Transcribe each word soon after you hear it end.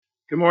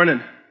Good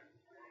morning.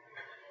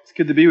 It's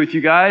good to be with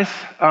you guys.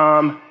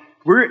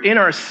 We're in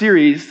our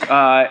series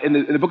in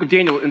the book of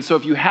Daniel, and so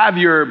if you have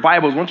your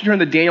Bibles, why don't you turn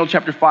to Daniel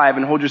chapter 5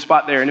 and hold your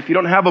spot there. And if you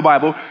don't have a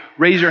Bible,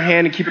 raise your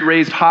hand and keep it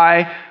raised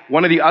high.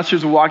 One of the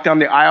ushers will walk down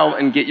the aisle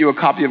and get you a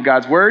copy of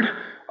God's Word.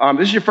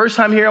 This is your first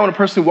time here, I want to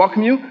personally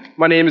welcome you.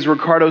 My name is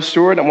Ricardo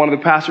Stewart. I'm one of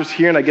the pastors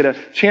here, and I get a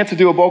chance to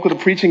do a bulk of the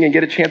preaching and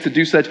get a chance to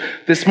do such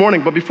this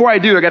morning. But before I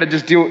do, I got to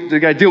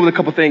deal with a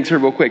couple things here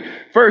real quick.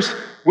 First,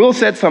 Will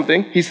said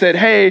something. He said,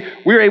 hey,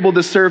 we were able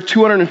to serve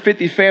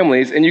 250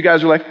 families, and you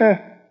guys were like,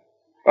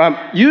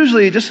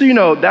 usually, just so you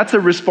know, that's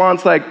a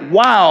response like,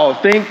 wow,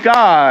 thank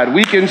God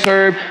we can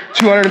serve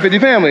 250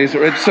 families.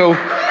 So,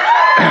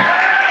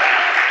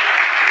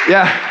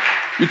 yeah.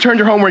 You turned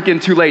your homework in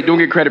too late. Don't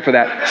get credit for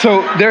that.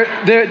 So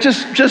they're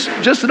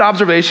just an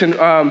observation.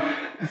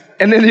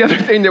 And then the other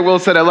thing that Will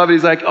said, I love it.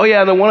 He's like, oh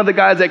yeah, and then one of the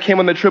guys that came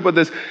on the trip with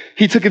us,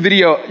 he took a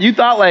video. You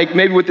thought like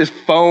maybe with his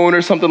phone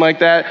or something like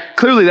that.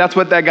 Clearly that's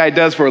what that guy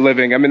does for a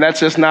living. I mean, that's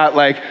just not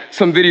like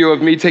some video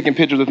of me taking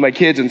pictures with my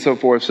kids and so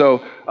forth. So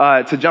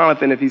to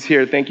Jonathan, if he's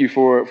here, thank you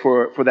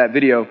for that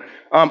video.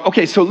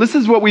 Okay, so this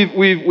is what we've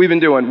been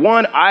doing.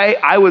 One,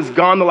 I was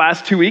gone the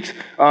last 2 weeks.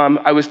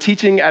 I was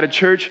teaching at a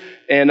church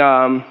and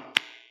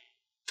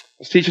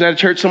I was teaching at a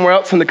church somewhere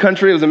else in the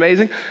country. It was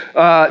amazing.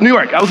 New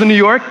York. I was in New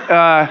York.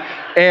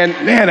 And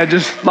man, I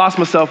just lost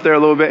myself there a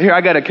little bit. Here,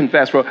 I got to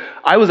confess, bro.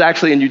 I was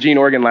actually in Eugene,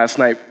 Oregon last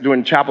night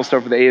doing chapel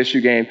stuff for the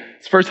ASU game.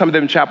 It's the first time I've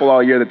been in chapel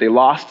all year that they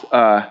lost.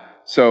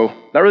 So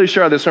not really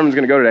sure how this sermon's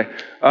going to go today.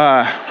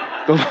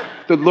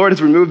 The Lord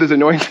has removed his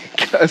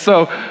anointing.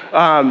 so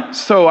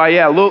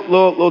a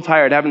little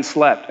tired. Haven't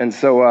slept. And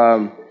so,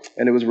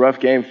 and it was a rough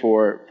game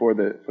for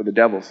the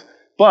Devils.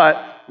 But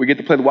we get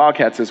to play the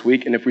Wildcats this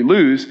week, and if we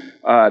lose,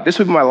 this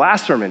would be my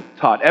last sermon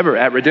taught ever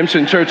at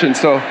Redemption Church, and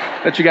so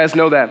let you guys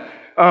know that.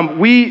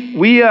 We've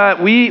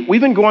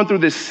been going through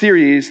this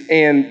series,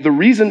 and the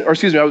reason, New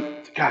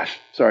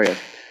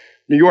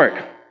York.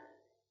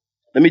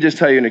 Let me just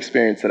tell you an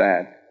experience that I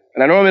had.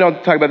 And I normally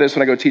don't talk about this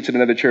when I go teach at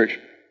another church.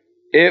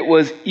 It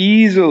was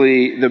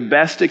easily the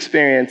best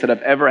experience that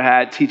I've ever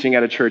had teaching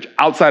at a church,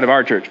 outside of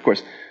our church, of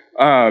course.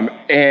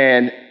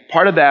 And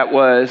part of that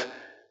was,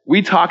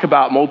 we talk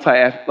about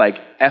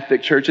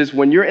ethnic churches.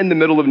 When you're in the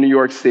middle of New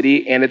York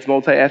City and it's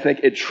multi-ethnic,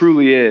 it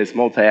truly is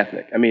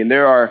multi-ethnic. I mean,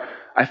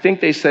 I think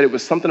they said it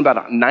was something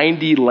about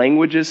 90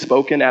 languages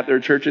spoken at their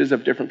churches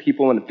of different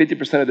people, and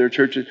 50% of their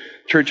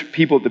church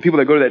people, the people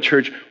that go to that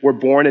church, were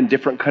born in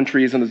different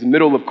countries, and it was the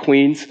middle of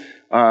Queens.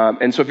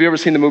 And so if you've ever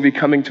seen the movie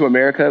Coming to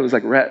America, it was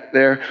like right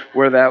there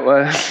where that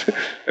was.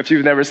 If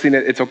you've never seen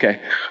it, it's okay.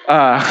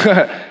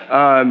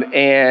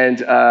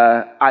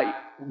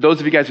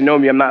 Those of you guys who know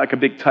me, I'm not like a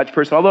big touch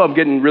person, although I'm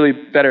getting really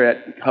better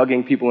at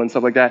hugging people and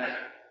stuff like that.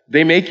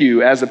 They make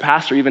you, as a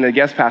pastor, even a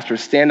guest pastor,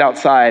 stand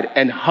outside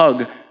and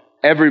hug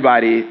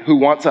everybody who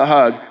wants a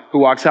hug, who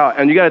walks out.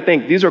 And you got to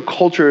think, these are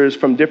cultures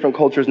from different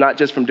cultures, not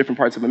just from different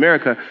parts of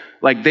America.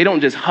 Like, they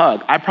don't just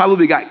hug. I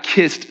probably got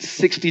kissed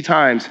 60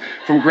 times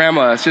from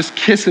grandmas, just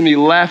kissing me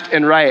left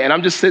and right. And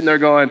I'm just sitting there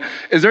going,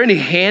 is there any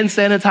hand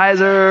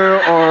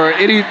sanitizer or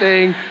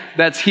anything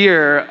that's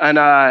here? And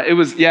it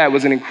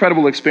was an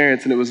incredible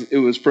experience. And it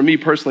was for me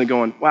personally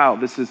going, wow,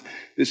 this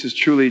is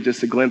truly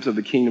just a glimpse of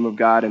the kingdom of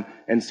God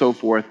and so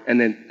forth.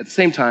 And then at the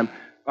same time,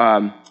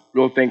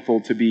 real thankful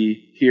to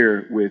be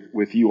here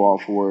with you all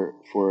for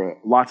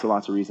lots and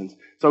lots of reasons.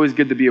 It's always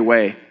good to be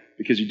away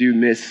because you do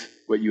miss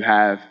what you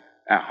have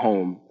at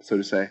home, so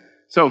to say.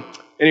 So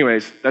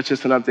anyways, that's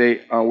just an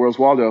update on Where's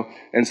Waldo.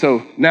 And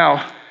so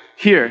now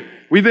here,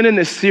 we've been in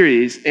this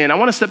series, and I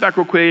want to step back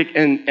real quick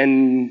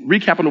and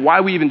recap on why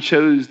we even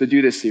chose to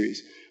do this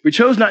series. We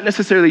chose not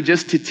necessarily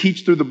just to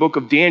teach through the book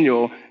of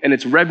Daniel and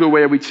its regular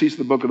way we teach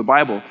the book of the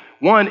Bible.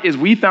 One is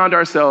we found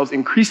ourselves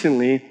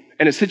increasingly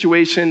in a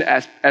situation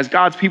as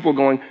God's people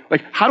going,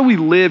 like, how do we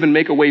live and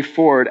make a way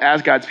forward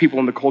as God's people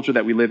in the culture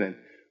that we live in?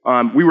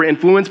 We were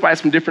influenced by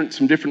some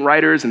different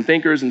writers and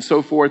thinkers and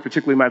so forth,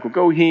 particularly Michael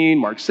Goheen,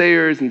 Mark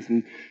Sayers, and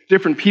some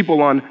different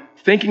people on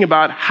thinking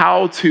about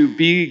how to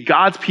be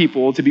God's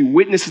people, to be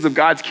witnesses of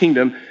God's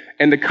kingdom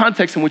and the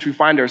context in which we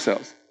find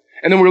ourselves.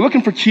 And then we're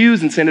looking for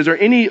cues and saying, is there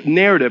any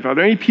narrative? Are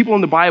there any people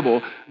in the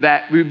Bible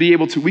that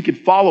we could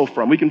follow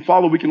from? We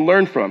can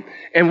learn from.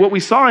 And what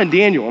we saw in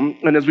Daniel,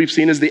 and as we've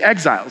seen, is the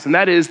exiles. And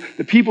that is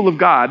the people of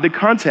God. The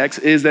context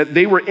is that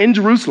they were in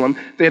Jerusalem.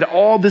 They had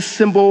all the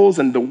symbols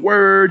and the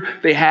word.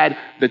 They had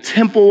the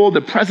temple,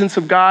 the presence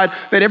of God.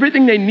 They had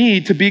everything they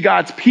need to be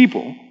God's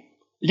people.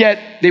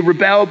 Yet they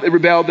rebelled.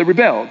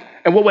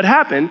 And what would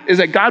happen is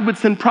that God would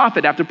send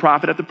prophet after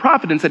prophet after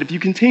prophet and said, if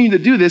you continue to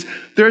do this,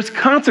 there's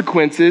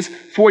consequences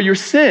for your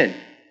sin.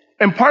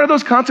 And part of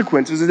those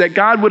consequences is that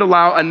God would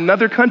allow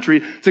another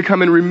country to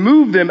come and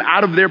remove them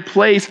out of their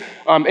place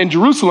in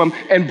Jerusalem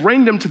and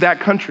bring them to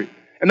that country.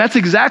 And that's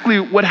exactly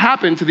what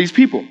happened to these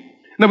people.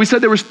 Now, we said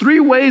there was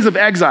 3 waves of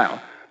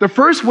exile. The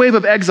first wave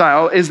of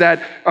exile is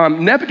that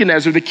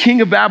Nebuchadnezzar, the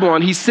king of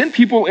Babylon, he sent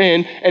people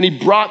in and he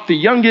brought the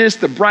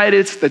youngest, the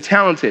brightest, the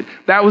talented.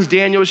 That was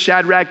Daniel,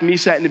 Shadrach,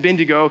 Meshach, and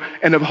Abednego,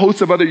 and a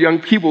host of other young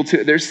people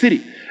to their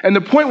city. And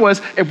the point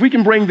was, if we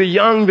can bring the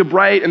young, the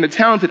bright, and the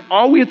talented,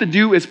 all we have to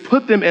do is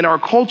put them in our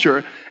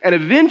culture, and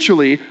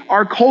eventually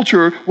our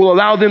culture will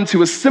allow them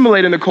to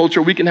assimilate in the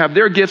culture. We can have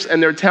their gifts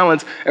and their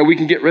talents, and we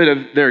can get rid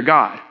of their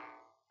God.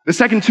 The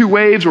second two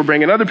waves were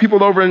bringing other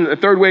people over, and the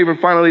third wave, and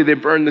finally they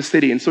burned the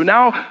city. And so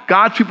now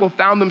God's people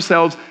found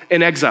themselves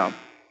in exile.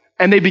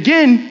 And they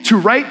begin to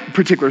write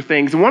particular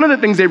things. And one of the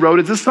things they wrote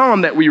is a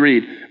psalm that we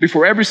read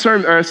before every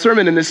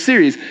sermon in this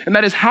series. And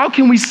that is, how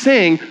can we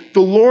sing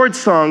the Lord's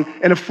song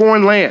in a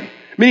foreign land?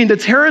 Meaning the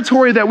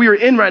territory that we are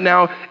in right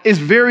now is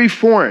very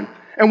foreign.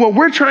 And what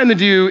we're trying to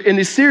do in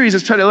this series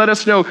is try to let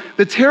us know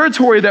the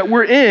territory that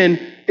we're in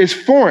is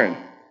foreign.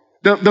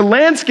 The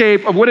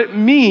landscape of what it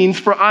means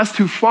for us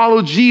to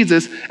follow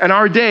Jesus in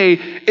our day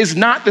is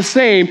not the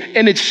same,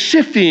 and it's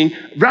shifting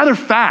rather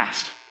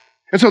fast.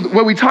 And so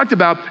what we talked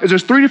about is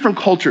there's three different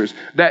cultures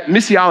that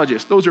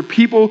missiologists, those are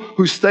people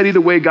who study the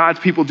way God's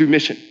people do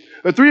mission.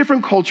 There are three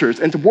different cultures,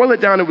 and to boil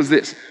it down, it was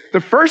this. The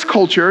first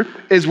culture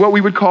is what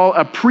we would call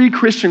a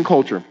pre-Christian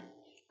culture,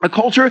 a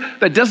culture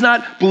that does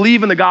not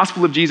believe in the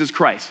gospel of Jesus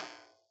Christ,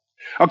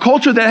 a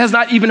culture that has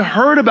not even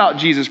heard about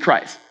Jesus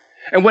Christ.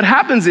 And what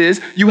happens is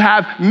you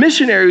have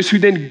missionaries who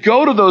then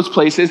go to those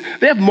places.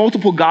 They have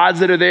multiple gods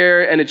that are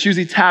there, and it's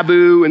usually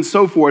taboo and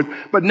so forth.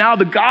 But now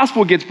the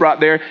gospel gets brought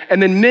there,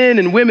 and then men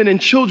and women and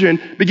children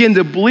begin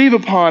to believe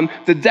upon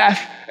the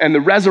death and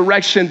the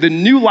resurrection, the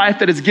new life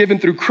that is given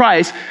through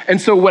Christ. And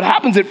so what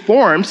happens, it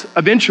forms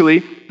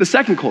eventually the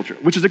second culture,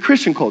 which is a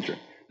Christian culture.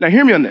 Now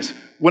hear me on this.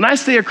 When I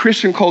say a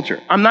Christian culture,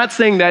 I'm not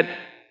saying that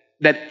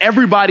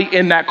everybody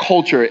in that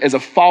culture is a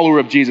follower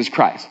of Jesus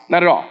Christ.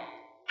 Not at all.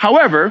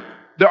 However,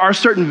 there are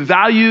certain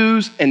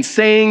values and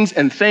sayings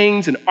and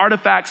things and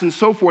artifacts and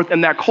so forth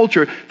in that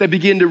culture that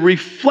begin to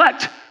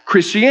reflect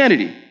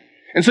Christianity.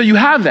 And so you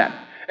have that.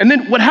 And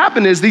then what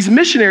happened is these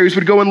missionaries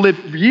would go and live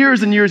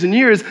years and years and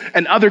years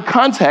in other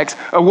contexts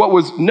of what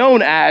was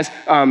known as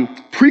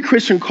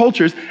pre-Christian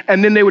cultures,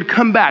 and then they would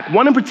come back.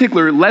 One in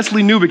particular,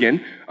 Leslie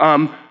Newbigin,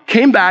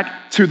 came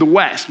back to the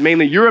West,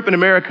 mainly Europe and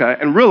America,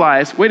 and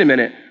realized, wait a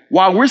minute,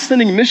 while we're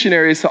sending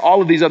missionaries to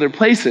all of these other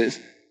places,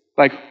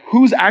 like,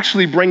 who's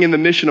actually bringing the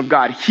mission of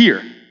God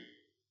here?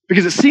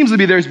 Because it seems to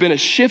be there's been a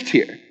shift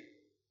here,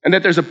 and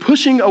that there's a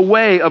pushing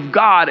away of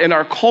God in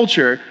our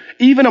culture,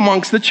 even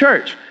amongst the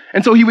church.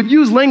 And so he would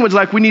use language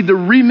like we need to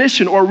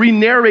remission or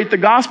re-narrate the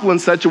gospel in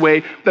such a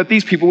way that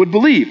these people would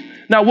believe.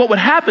 Now, what would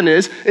happen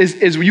is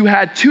you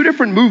had two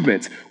different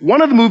movements. One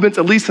of the movements,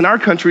 at least in our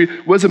country,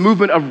 was a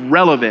movement of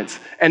relevance.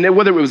 And then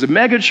whether it was a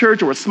mega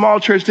church or a small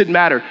church, didn't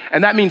matter.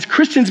 And that means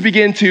Christians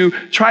begin to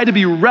try to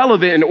be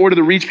relevant in order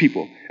to reach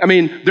people. I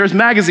mean, there's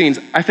magazines,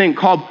 I think,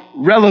 called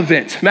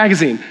Relevant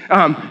Magazine.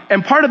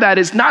 And part of that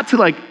is not to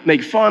like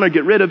make fun or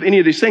get rid of any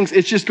of these things.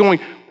 It's just going,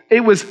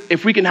 it was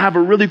if we can have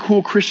a really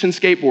cool Christian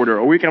skateboarder,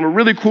 or we can have a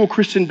really cool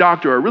Christian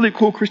doctor, or a really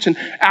cool Christian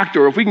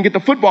actor, or if we can get the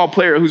football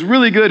player who's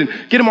really good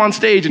and get him on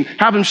stage and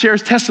have him share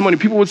his testimony,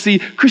 people would see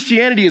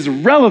Christianity is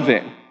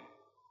relevant.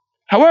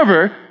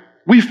 However,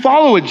 we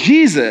follow a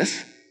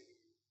Jesus,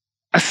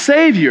 a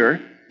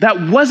Savior,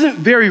 that wasn't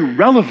very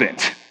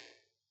relevant.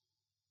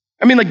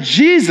 I mean, like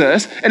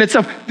Jesus and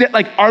itself,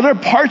 like, are there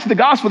parts of the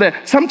gospel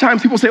that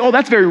sometimes people say, oh,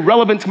 that's very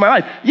relevant to my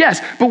life?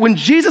 Yes, but when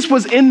Jesus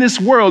was in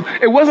this world,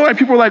 it wasn't like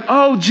people were like,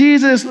 oh,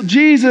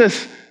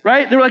 Jesus,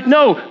 right? They were like,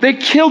 no, they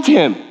killed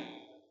him.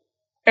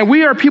 And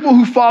we are people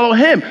who follow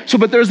him. So,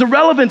 but there's the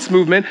relevance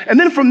movement. And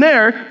then from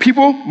there,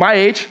 people my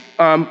age,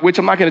 which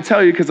I'm not going to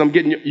tell you because I'm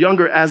getting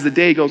younger as the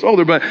day goes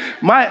older, but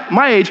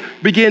my age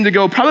began to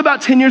go, probably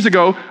about 10 years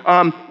ago,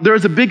 there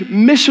was a big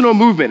missional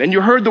movement. And you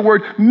heard the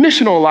word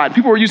missional a lot.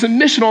 People were using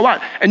missional a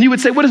lot. And you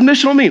would say, what does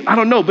missional mean? I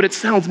don't know, but it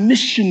sounds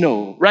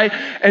missional, right?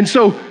 And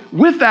so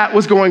with that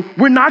was going,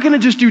 we're not going to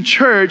just do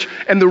church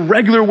in the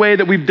regular way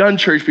that we've done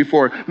church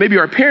before. Maybe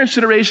our parents'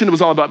 generation, it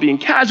was all about being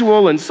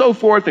casual and so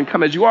forth and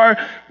come as you are.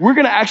 We're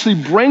going to actually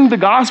bring the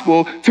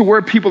gospel to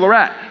where people are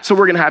at. So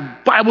we're going to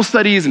have Bible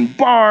studies and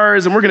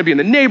bars, and we're going to be in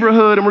the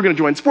neighborhood, and we're going to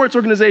join sports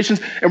organizations,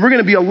 and we're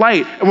going to be a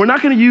light. And we're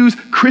not going to use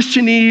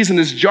Christianese and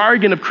this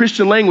jargon of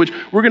Christian language.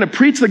 We're going to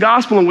preach the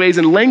gospel in ways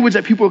and language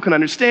that people can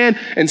understand,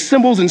 and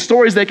symbols and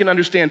stories they can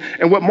understand.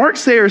 And what Mark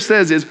Sayers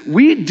says is,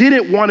 we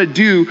didn't want to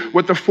do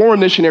what the foreign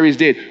missionaries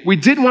did. We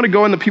didn't want to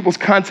go into people's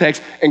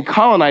context and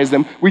colonize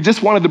them. We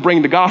just wanted to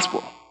bring the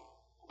gospel.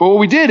 But what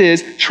we did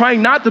is,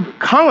 trying not to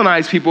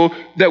colonize people,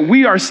 that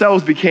we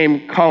ourselves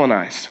became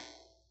colonized.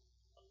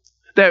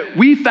 That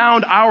we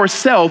found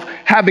ourselves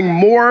having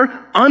more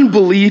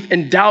unbelief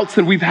and doubts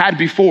than we've had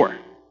before.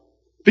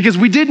 Because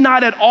we did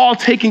not at all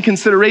take in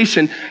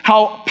consideration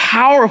how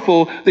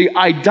powerful the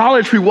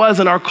idolatry was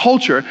in our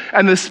culture,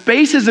 and the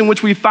spaces in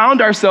which we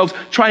found ourselves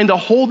trying to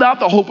hold out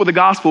the hope of the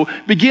gospel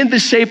begin to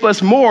shape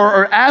us more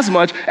or as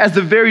much as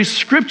the very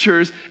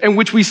scriptures in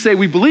which we say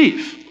we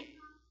believe.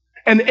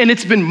 And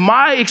it's been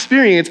my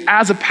experience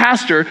as a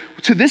pastor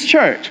to this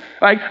church.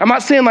 Like, I'm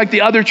not saying like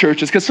the other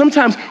churches, because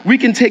sometimes we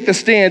can take the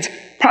stance,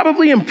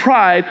 probably in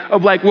pride,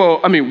 of like,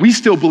 well, I mean, we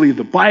still believe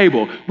the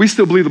Bible. We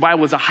still believe the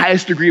Bible is the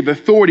highest degree of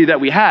authority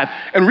that we have.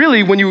 And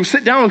really, when you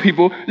sit down with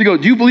people, you go,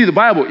 do you believe the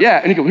Bible? Yeah.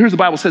 And you go, here's what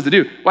the Bible says to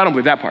do. Well, I don't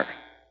believe that part.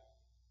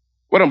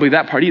 Well, I don't believe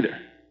that part either.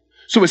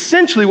 So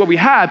essentially what we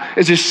have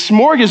is this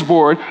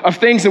smorgasbord of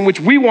things in which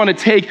we want to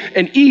take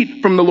and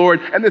eat from the Lord,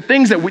 and the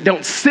things that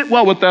don't sit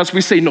well with us,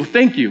 we say, no,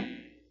 thank you.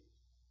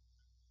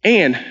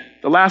 And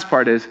the last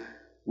part is,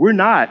 we're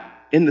not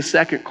in the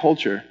second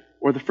culture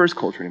or the first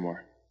culture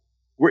anymore.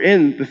 We're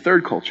in the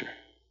third culture.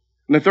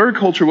 And the third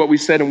culture, what we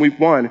said in week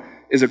 1,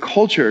 is a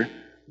culture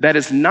that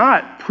is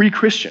not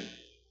pre-Christian.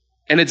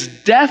 And it's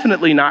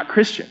definitely not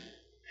Christian.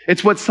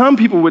 It's what some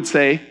people would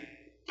say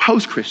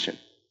post-Christian.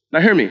 Now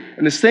hear me,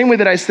 in the same way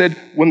that I said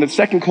when the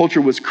second culture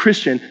was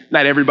Christian,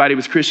 not everybody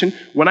was Christian,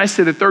 when I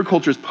say the third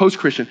culture is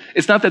post-Christian,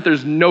 it's not that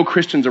there's no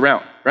Christians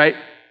around, right?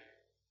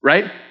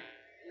 Right?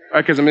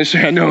 Because I'm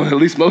sure I know at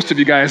least most of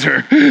you guys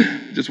are,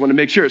 just want to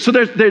make sure. So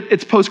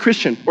it's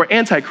post-Christian or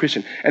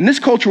anti-Christian. And this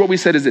culture, what we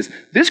said is this.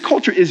 This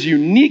culture is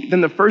unique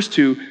than the first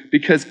two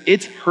because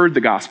it's heard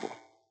the gospel.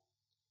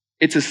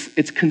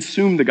 It's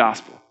consumed the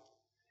gospel.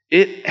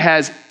 It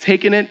has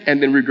taken it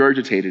and then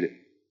regurgitated it.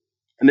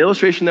 And the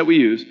illustration that we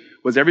use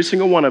was every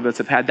single one of us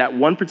have had that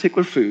one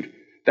particular food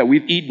that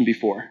we've eaten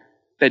before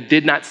that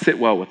did not sit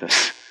well with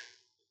us.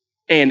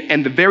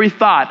 And the very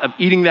thought of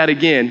eating that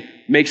again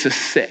makes us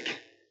sick.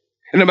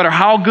 And no matter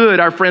how good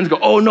our friends go,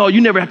 oh no,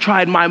 you never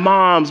tried my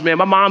mom's, man.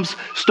 My mom's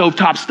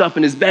stovetop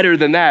stuffing is better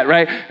than that,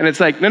 right? And it's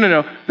like,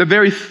 no. The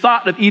very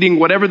thought of eating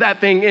whatever that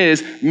thing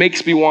is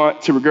makes me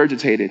want to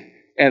regurgitate it.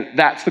 And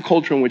that's the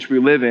culture in which we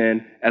live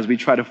in as we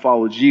try to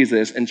follow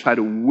Jesus and try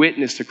to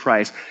witness to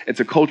Christ. It's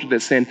a culture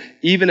that's saying,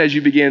 even as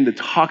you begin to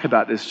talk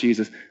about this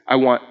Jesus, I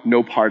want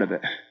no part of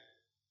it.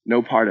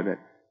 No part of it.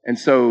 And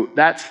so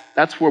that's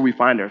where we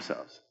find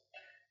ourselves.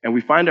 And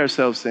we find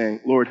ourselves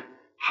saying, Lord,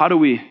 how do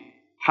we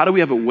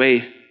have a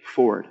way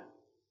forward?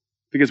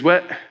 Because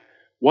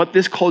what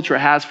this culture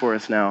has for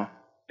us now,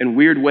 in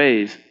weird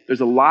ways,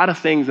 there's a lot of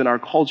things in our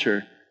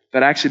culture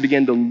that actually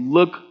begin to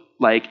look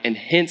like and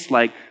hints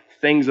like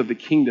things of the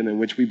kingdom in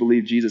which we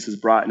believe Jesus has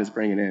brought and is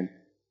bringing in.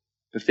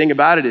 The thing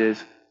about it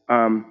is,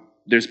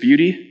 there's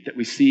beauty that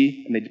we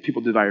see, and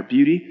people desire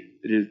beauty.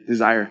 They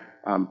desire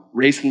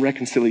race and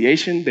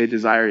reconciliation. They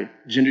desire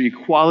gender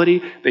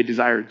equality. They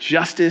desire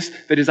justice.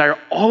 They desire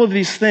all of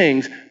these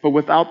things, but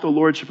without the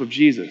lordship of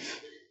Jesus.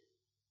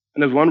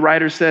 And as one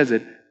writer says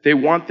it, they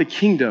want the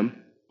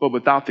kingdom, but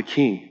without the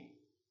king.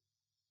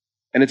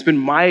 And it's been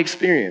my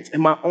experience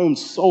in my own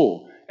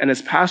soul, and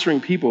as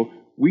pastoring people,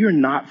 we are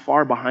not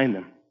far behind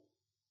them.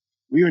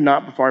 We are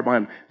not far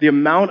behind them. The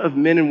amount of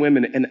men and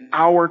women in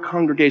our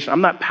congregation,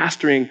 I'm not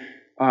pastoring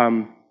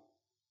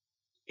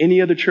any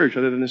other church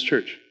other than this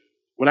church.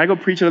 When I go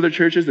preach in other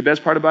churches, the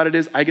best part about it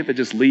is I get to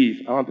just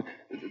leave.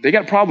 They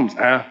got problems.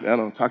 I don't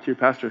know, talk to your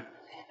pastor.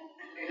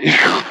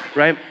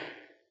 Right?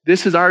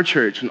 This is our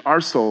church and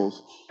our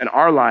souls and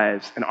our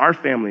lives and our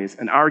families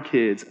and our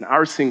kids and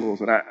our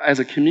singles and as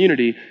a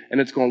community, and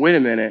it's going, wait a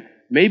minute,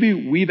 maybe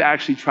we've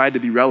actually tried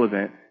to be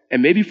relevant.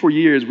 And maybe for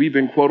years we've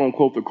been quote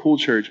unquote the cool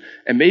church,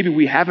 and maybe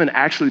we haven't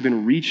actually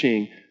been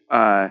reaching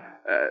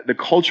the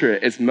culture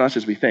as much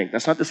as we think.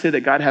 That's not to say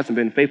that God hasn't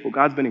been faithful.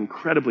 God's been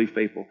incredibly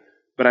faithful.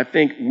 But I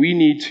think we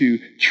need to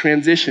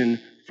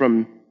transition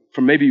from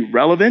maybe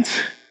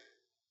relevance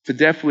to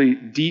definitely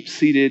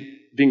deep-seated,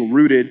 being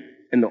rooted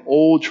in the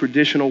old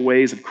traditional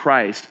ways of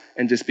Christ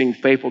and just being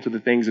faithful to the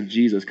things of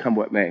Jesus, come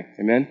what may.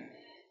 Amen?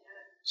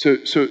 So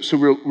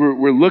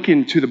we're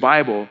looking to the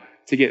Bible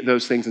to get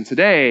those things. And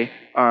today,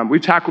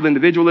 we've tackled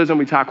individualism,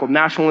 we tackled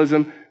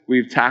nationalism,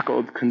 we've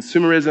tackled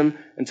consumerism,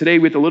 and today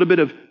with a little bit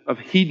of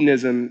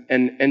hedonism,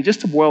 and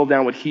just to boil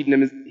down what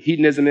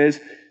hedonism is,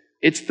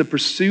 it's the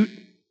pursuit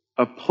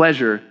of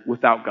pleasure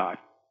without God.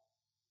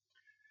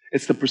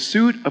 It's the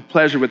pursuit of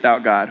pleasure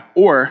without God.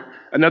 Or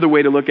another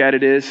way to look at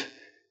it is,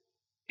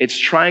 it's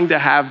trying to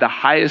have the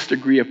highest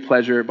degree of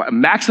pleasure, by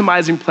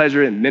maximizing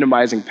pleasure and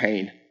minimizing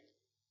pain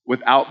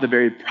without the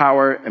very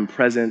power and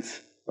presence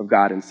of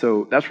God. And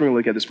so that's what we're going to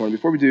look at this morning.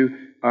 Before we do,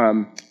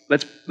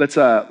 let's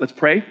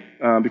pray.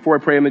 Before I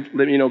pray, let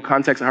me know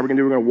context of how we're going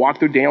to do. We're going to walk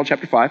through Daniel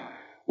chapter 5,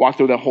 walk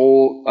through the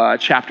whole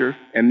chapter,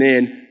 and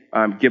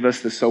then give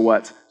us the so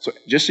whats. So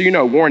just so you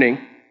know, warning,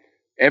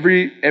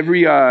 every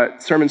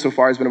sermon so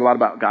far has been a lot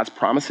about God's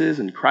promises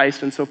and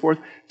Christ and so forth.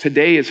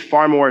 Today is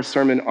far more a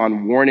sermon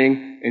on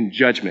warning and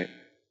judgment.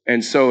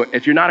 And so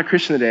if you're not a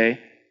Christian today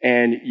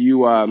and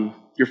your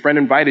friend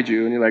invited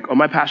you and you're like, oh,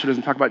 my pastor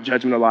doesn't talk about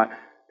judgment a lot,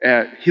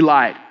 he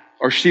lied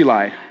or she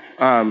lied.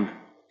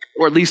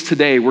 Or at least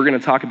today we're going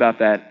to talk about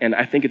that. And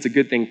I think it's a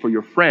good thing for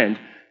your friend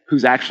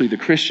who's actually the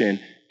Christian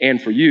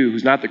and for you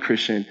who's not the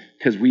Christian,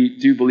 because we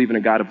do believe in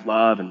a God of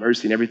love and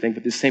mercy and everything.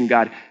 But this same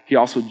God, he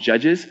also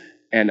judges.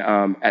 And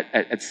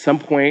at some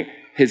point,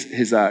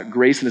 his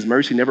grace and his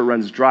mercy never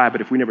runs dry.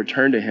 But if we never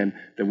turn to him,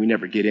 then we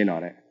never get in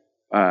on it.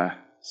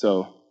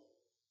 So,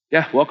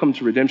 welcome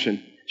to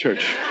Redemption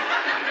Church.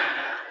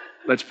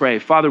 let's pray.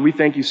 Father, we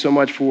thank you so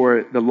much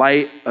for the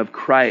light of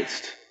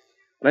Christ.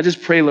 And I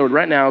just pray, Lord,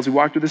 right now as we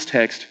walk through this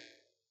text,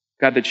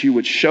 God, that you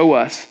would show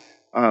us,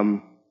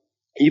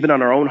 even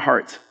on our own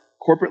hearts,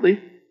 corporately,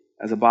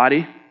 as a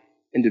body,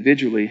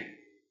 individually,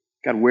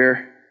 God,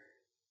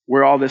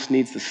 where all this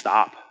needs to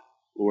stop,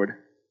 Lord,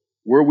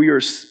 where we are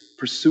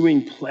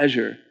pursuing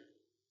pleasure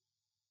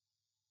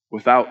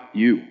without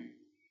you.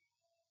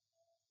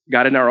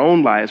 God, in our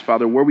own lives,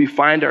 Father, where we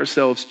find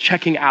ourselves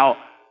checking out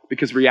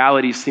because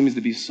reality seems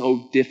to be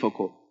so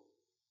difficult.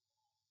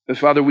 But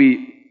Father,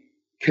 we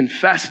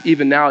confess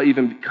even now,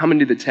 even coming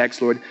to the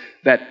text, Lord,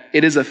 that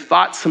it is a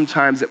thought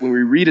sometimes that when we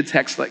read a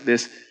text like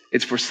this,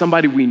 it's for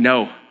somebody we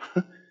know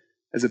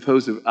as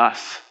opposed to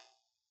us.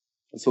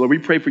 And so Lord, we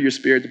pray for your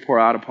Spirit to pour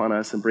out upon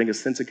us and bring a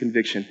sense of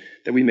conviction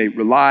that we may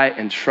rely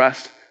and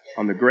trust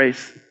on the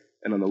grace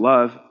and on the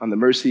love, on the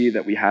mercy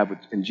that we have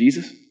in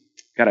Jesus.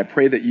 God, I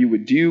pray that you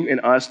would do in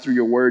us through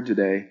your word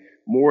today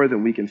more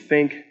than we can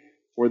think,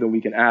 more than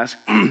we can ask,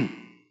 and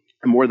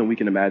more than we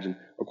can imagine,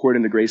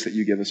 according to the grace that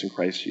you give us in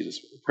Christ Jesus.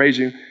 We praise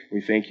you, and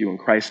we thank you in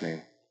Christ's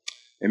name.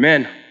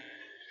 Amen.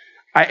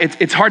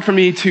 It's hard for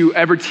me to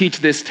ever teach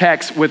this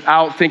text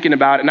without thinking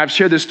about it, and I've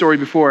shared this story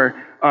before.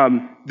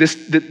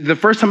 The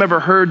first time I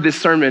ever heard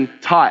this sermon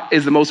taught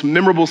is the most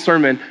memorable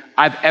sermon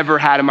I've ever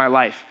had in my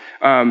life.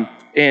 And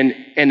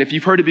if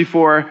you've heard it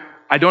before,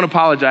 I don't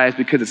apologize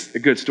because it's a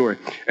good story.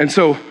 And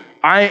so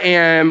I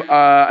am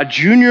a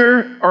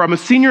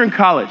senior in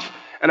college,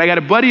 and I got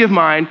a buddy of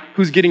mine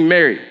who's getting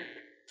married.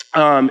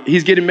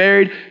 He's getting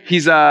married.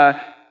 He's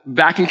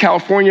back in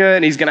California,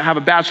 and he's going to have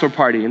a bachelor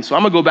party. And so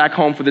I'm going to go back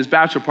home for this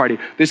bachelor party.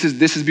 This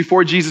is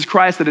before Jesus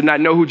Christ. I did not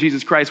know who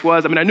Jesus Christ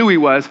was. I mean, I knew he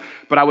was,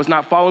 but I was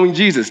not following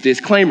Jesus.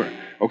 Disclaimer,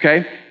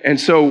 okay? And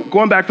so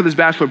going back for this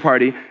bachelor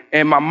party,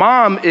 and my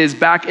mom is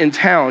back in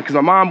town because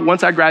my mom,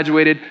 once I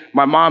graduated,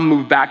 my mom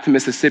moved back to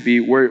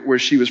Mississippi where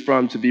she was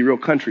from to be real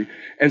country.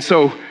 And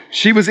so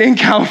she was in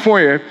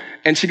California,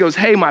 and she goes,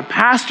 hey, my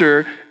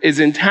pastor is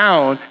in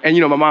town. And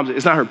my mom's,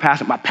 it's not her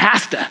pastor, my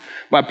pastor.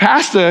 My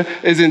pastor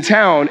is in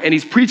town, and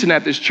he's preaching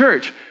at this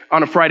church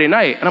on a Friday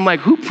night. And I'm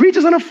like, who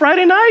preaches on a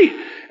Friday night?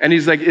 And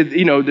he's like,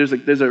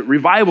 there's a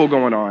revival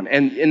going on.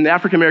 And in the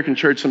African-American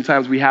church,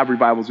 sometimes we have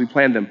revivals, we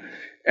plan them.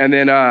 And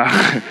then,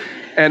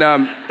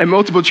 and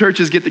multiple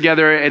churches get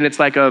together, and it's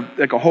like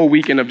a whole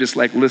weekend of just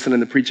like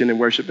listening to preaching and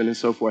worshiping and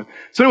so forth.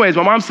 So anyways,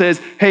 my mom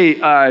says, hey,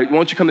 why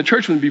don't you come to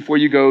church with me before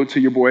you go to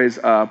your boy's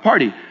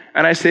party?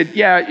 And I said,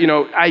 yeah,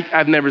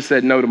 I've never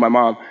said no to my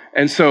mom.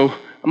 And so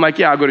I'm like,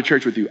 yeah, I'll go to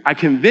church with you. I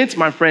convinced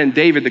my friend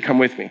David to come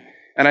with me.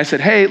 And I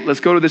said, hey, let's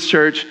go to this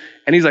church.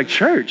 And he's like,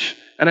 church?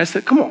 And I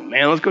said, come on,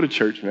 man, let's go to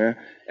church, man.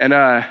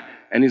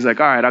 And he's like,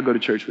 all right, I'll go to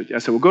church with you. I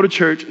said, we'll go to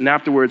church, and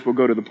afterwards we'll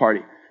go to the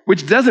party,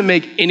 which doesn't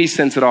make any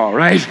sense at all,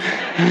 right?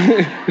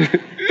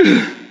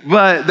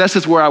 But that's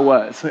just where I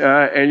was.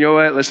 And you know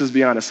what? Let's just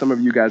be honest. Some of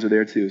you guys are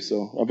there too.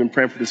 So I've been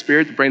praying for the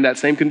Spirit to bring that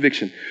same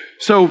conviction.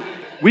 So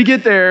we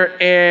get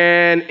there,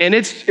 and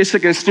it's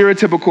like a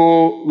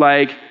stereotypical,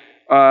 like,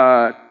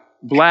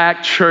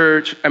 black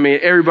church. I mean,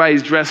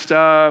 everybody's dressed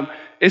up.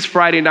 It's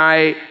Friday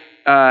night.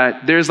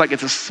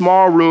 It's a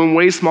small room,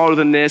 way smaller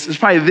than this. There's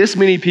probably this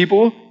many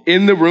people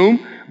in the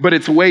room, but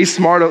it's way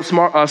smaller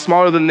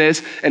than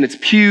this. And it's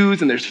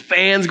pews, and there's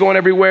fans going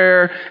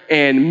everywhere,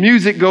 and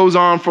music goes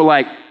on for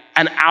like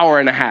an hour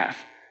and a half.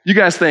 You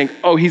guys think,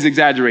 oh, he's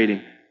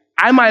exaggerating.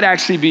 I might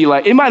actually be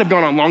like, it might have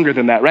gone on longer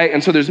than that, right?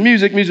 And so there's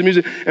music.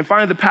 And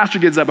finally the pastor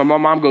gets up, and my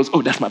mom goes,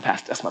 oh, that's my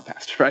pastor,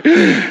 right?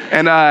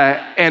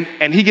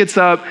 And he gets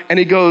up, and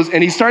he goes,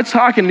 and he starts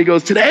talking, and he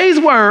goes, today's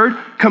word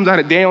comes out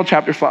of Daniel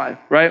chapter 5,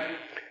 right?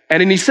 And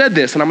then he said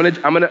this, and I'm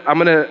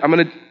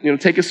gonna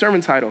take his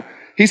sermon title.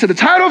 He said, the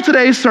title of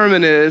today's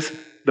sermon is,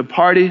 The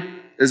Party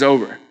is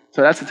Over.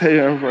 So that's the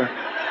title.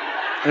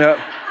 Yep.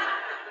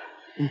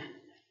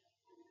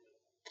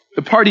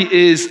 The party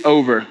is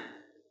over.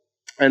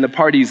 And the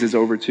parties is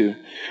over too.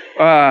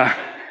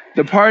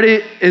 The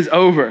party is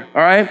over,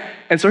 all right?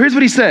 And so here's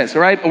what he says,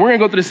 all right? And we're going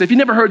to go through this. If you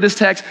never heard this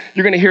text,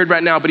 you're going to hear it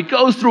right now. But he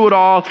goes through it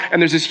all,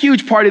 and there's this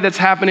huge party that's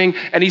happening.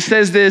 And he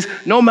says this,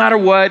 no matter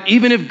what,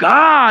 even if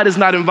God is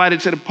not invited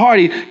to the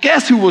party,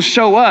 guess who will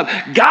show up?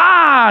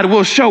 God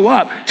will show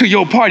up to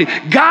your party.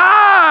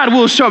 God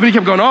will show up. And he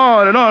kept going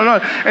on and on and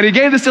on. And he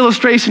gave this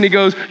illustration. He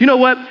goes, you know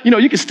what?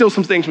 You can steal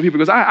some things from people.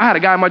 He goes, I had a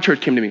guy in my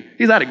church came to me.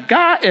 He's had a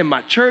guy in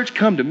my church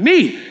come to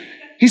me.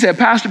 He said,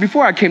 Pastor,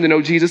 before I came to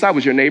know Jesus, I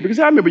was your neighbor because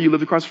I remember you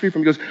lived across the street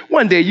from me. He goes,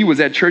 one day you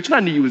was at church, and I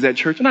knew you was at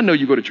church, and I know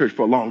you go to church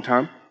for a long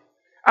time.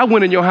 I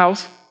went in your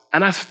house,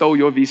 and I stole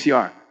your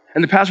VCR.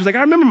 And the pastor was like,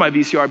 I remember my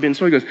VCR being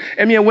stolen. He goes,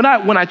 and man,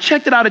 when I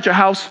checked it out at your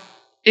house,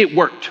 it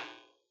worked.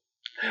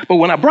 But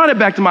when I brought it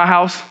back to my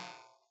house,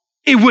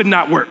 it would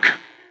not work.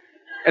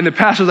 And the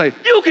pastor was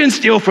like, you can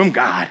steal from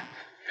God.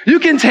 You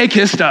can take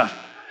his stuff.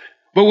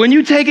 But when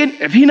you take it,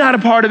 if he's not a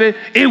part of it,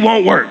 it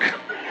won't work.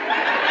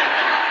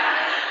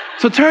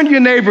 So turn to your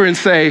neighbor and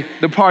say,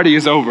 the party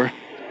is over.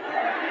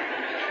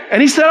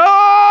 And he said,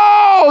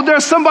 oh,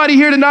 there's somebody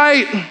here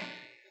tonight.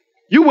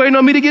 You waiting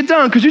on me to get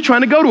done because you're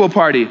trying to go to a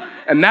party.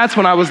 And that's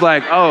when I was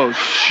like, oh,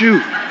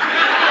 shoot.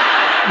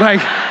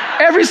 Like,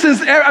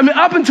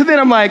 up until then,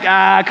 I'm like,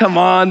 come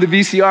on, the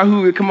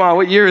VCR, come on,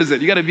 what year is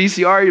it? You got a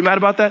VCR, you mad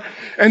about that?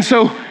 And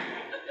so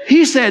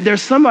he said,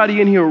 there's somebody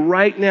in here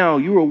right now,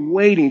 you were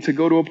waiting to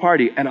go to a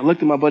party. And I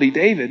looked at my buddy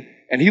David,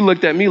 and he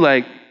looked at me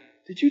like,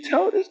 did you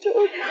tell this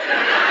dude?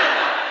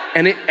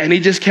 And he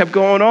just kept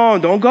going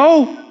on, don't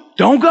go.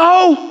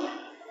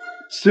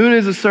 As soon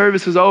as the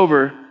service was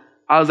over,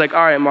 I was like,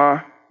 all right,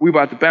 Ma, we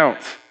about to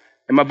bounce.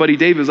 And my buddy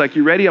David was like,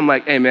 you ready? I'm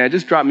like, hey, man,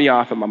 just drop me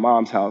off at my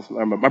mom's house,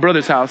 or my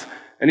brother's house.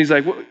 And he's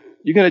like, well,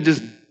 you're going to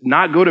just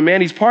not go to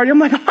Manny's party? I'm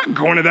like, I'm not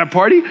going to that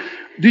party.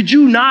 Did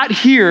you not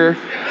hear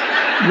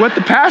what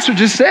the pastor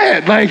just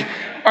said? Like,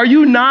 are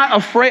you not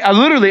afraid?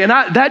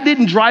 That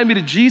didn't drive me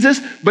to Jesus,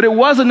 but it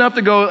was enough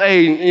to go,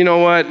 hey, you know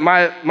what?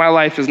 My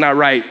life is not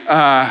right.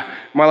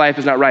 My life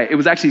is not right. It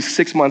was actually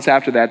 6 months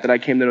after that I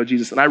came to know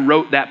Jesus. And I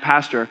wrote that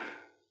pastor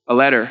a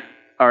letter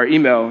or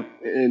email,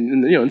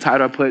 and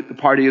entitled, I put, the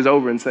party is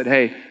over, and said,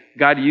 hey,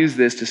 God used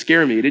this to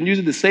scare me. He didn't use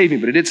it to save me,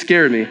 but it did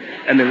scare me.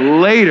 And then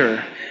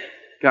later,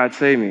 God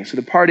saved me. So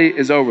the party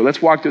is over.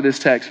 Let's walk through this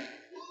text.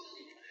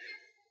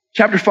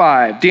 Chapter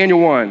 5,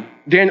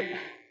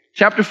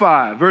 Chapter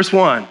 5, verse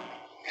 1.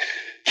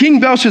 King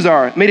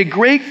Belshazzar made a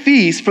great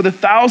feast for the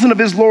 1,000 of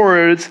his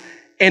lords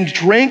and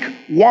drank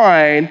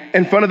wine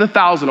in front of the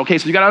 1,000. Okay,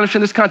 so you got to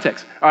understand this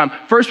context.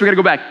 First, we're going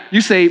to go back. You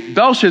say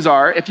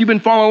Belshazzar. If you've been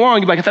following along,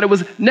 you're like, I thought it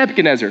was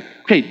Nebuchadnezzar.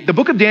 Okay, the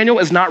book of Daniel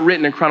is not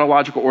written in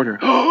chronological order.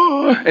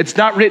 It's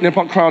not written in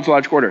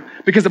chronological order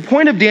because the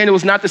point of Daniel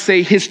is not to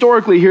say,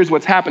 historically, here's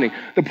what's happening.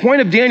 The point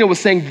of Daniel was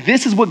saying,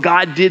 this is what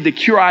God did to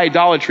cure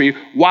idolatry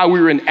while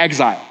we were in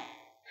exile.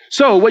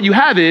 So what you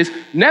have is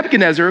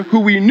Nebuchadnezzar,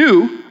 who we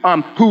knew,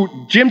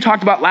 who Jim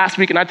talked about last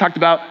week and I talked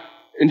about,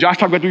 and Josh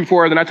talked about the week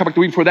before, then I talked about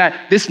the week before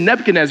that. This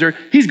Nebuchadnezzar,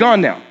 he's gone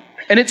now.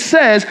 And it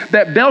says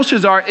that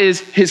Belshazzar is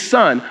his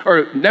son,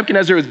 or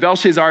Nebuchadnezzar is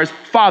Belshazzar's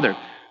father.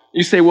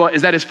 You say, well,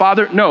 is that his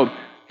father? No.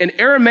 In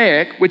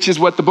Aramaic, which is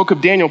what the book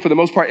of Daniel for the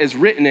most part is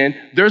written in,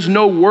 there's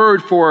no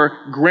word for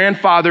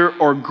grandfather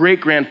or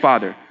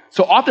great-grandfather.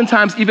 So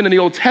oftentimes, even in the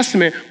Old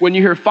Testament, when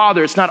you hear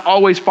father, it's not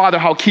always father,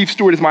 how Keith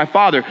Stewart is my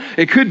father.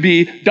 It could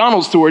be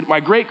Donald Stewart, my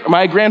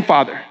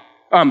grandfather.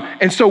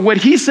 And so what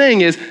he's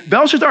saying is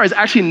Belshazzar is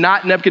actually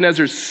not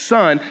Nebuchadnezzar's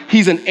son.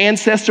 He's an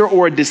ancestor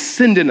or a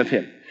descendant of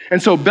him.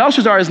 And so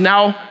Belshazzar is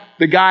now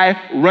the guy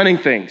running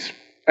things.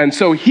 And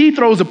so he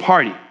throws a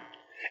party.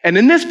 And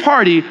in this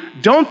party,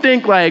 don't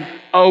think like,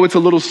 oh, it's a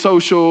little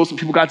social. Some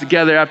people got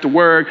together after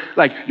work.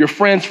 Like your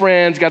friends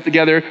got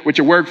together with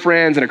your work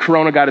friends and a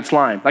Corona got its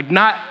line. Like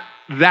not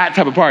that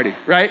type of party,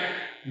 right?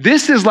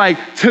 This is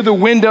like to the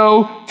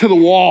window, to the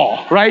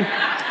wall, right?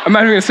 I'm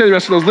not even gonna say the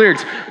rest of those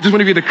lyrics. I just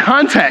wanna give you the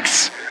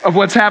context of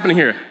what's happening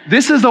here.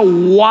 This is a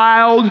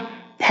wild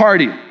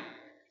party.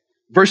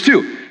 Verse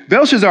 2,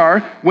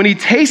 Belshazzar, when he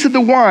tasted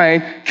the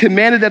wine,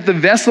 commanded that the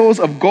vessels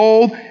of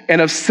gold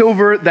and of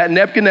silver that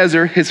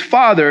Nebuchadnezzar, his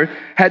father,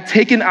 had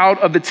taken out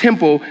of the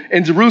temple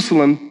in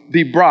Jerusalem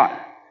be brought,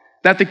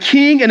 that the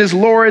king and his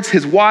lords,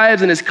 his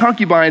wives and his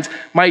concubines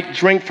might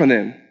drink from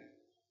them.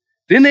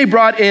 Then they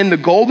brought in the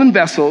golden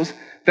vessels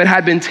that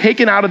had been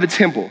taken out of the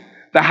temple,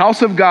 the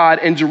house of God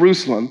in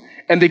Jerusalem,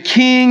 and the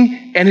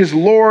king and his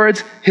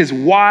lords, his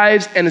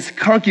wives and his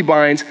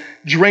concubines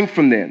drank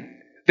from them.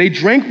 They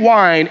drank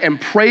wine and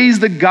praised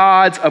the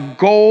gods of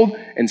gold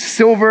and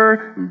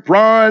silver and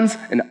bronze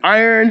and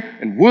iron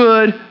and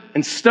wood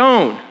and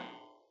stone.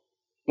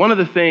 One of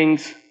the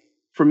things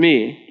for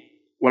me,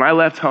 when I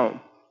left home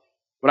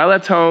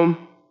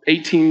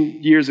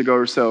 18 years ago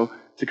or so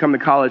to come to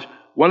college,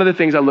 one of the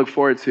things I looked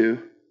forward to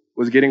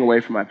was getting away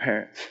from my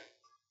parents,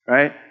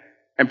 right?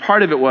 And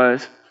part of it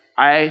was,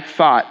 I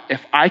thought,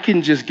 if I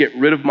can just get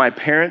rid of my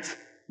parents,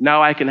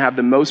 now I can have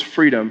the most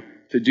freedom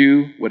to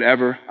do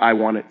whatever I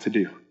wanted to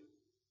do.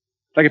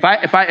 Like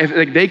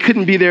if they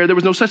couldn't be there, there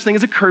was no such thing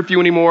as a curfew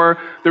anymore.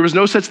 There was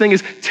no such thing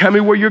as tell me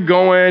where you're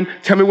going,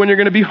 tell me when you're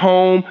going to be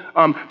home.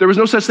 There was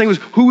no such thing as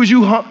who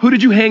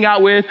did you hang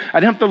out with? I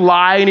didn't have to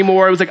lie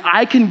anymore. It was like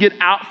I can get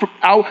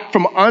out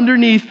from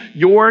underneath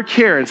your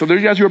care. And so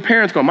there's guys who are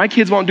parents going, my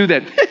kids won't do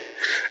that.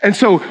 And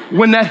so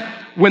when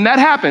that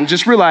happened,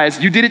 just realize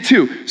you did it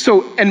too.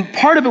 So, and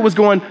part of it was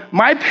going,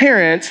 my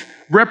parents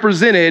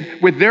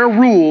represented with their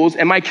rules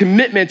and my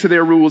commitment to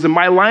their rules and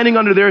my lining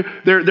under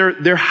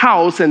their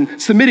house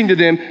and submitting to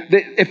them,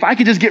 that if I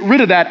could just get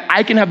rid of that,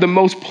 I can have the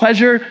most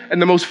pleasure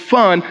and the most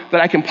fun that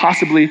I can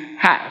possibly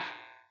have.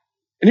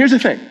 And here's the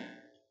thing.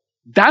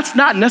 That's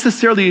not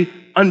necessarily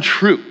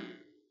untrue.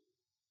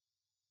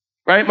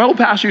 Right? My old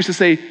pastor used to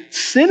say,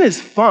 sin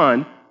is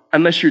fun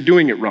unless you're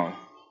doing it wrong.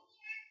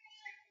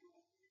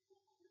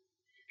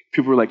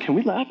 People were like, can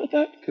we laugh at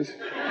that? Because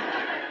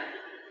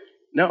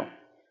no.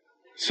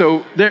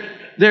 So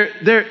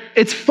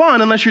it's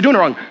fun unless you're doing it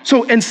wrong.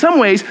 So in some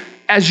ways,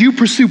 as you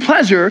pursue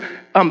pleasure,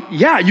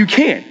 yeah, you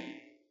can.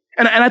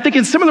 And I think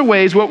in similar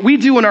ways, what we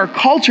do in our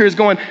culture is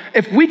going,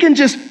 if we can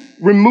just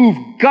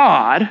remove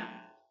God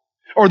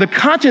or the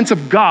contents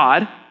of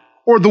God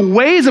or the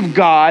ways of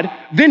God,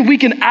 then we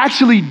can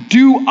actually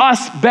do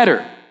us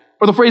better.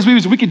 Or the phrase we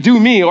use, we could do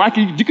me, or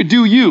you could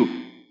do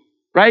you.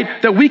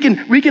 right? That we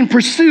can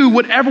pursue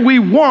whatever we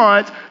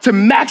want to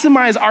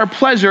maximize our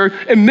pleasure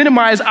and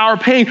minimize our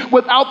pain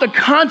without the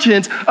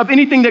conscience of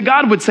anything that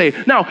God would say.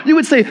 Now, you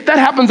would say that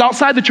happens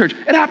outside the church.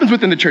 It happens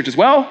within the church as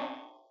well.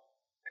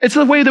 It's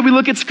the way that we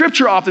look at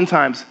Scripture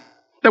oftentimes.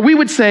 That we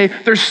would say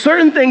there's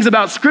certain things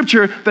about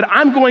Scripture that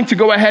I'm going to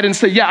go ahead and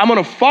say, yeah, I'm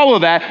going to follow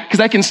that because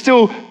I can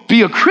still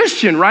be a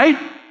Christian, right?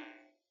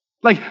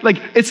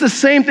 Like it's the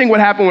same thing what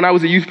happened when I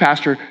was a youth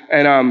pastor.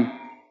 And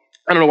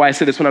I don't know why I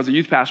said this when I was a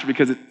youth pastor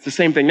because it's the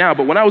same thing now.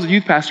 But when I was a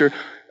youth pastor,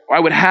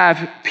 I would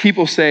have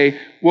people say,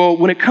 well,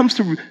 when it comes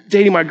to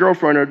dating my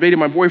girlfriend or dating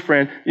my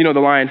boyfriend, you know the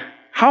line,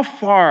 how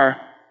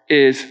far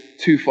is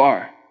too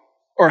far?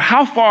 Or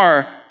how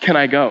far can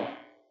I go?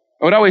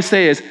 What I always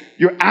say is,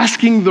 you're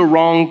asking the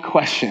wrong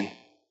question.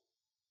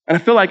 And I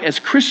feel like as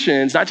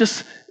Christians, not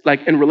just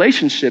like in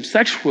relationships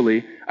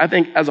sexually, I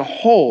think as a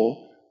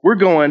whole, we're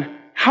going,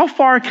 how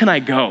far can I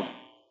go?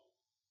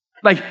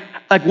 Like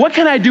what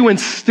can I do and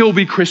still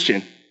be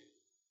Christian?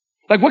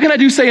 Like what can I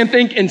do, say, and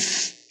think and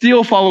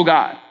still follow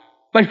God?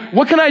 Like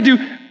what can I do?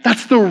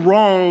 That's the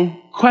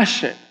wrong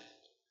question.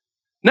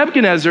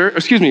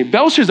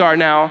 Belshazzar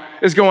now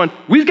is going,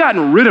 we've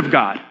gotten rid of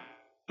God.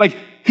 Like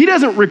he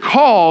doesn't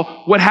recall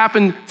what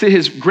happened to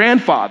his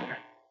grandfather.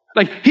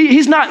 Like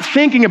he's not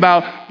thinking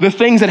about the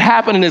things that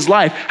happened in his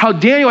life, how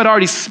Daniel had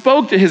already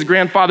spoke to his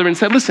grandfather and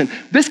said, listen,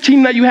 this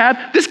kingdom that you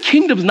have, this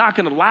kingdom's not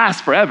going to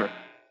last forever.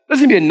 There's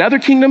going to be another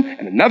kingdom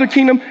and another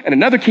kingdom and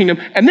another kingdom.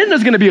 And then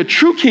there's going to be a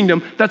true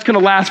kingdom that's going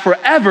to last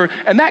forever.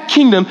 And that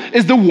kingdom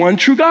is the one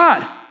true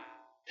God.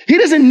 He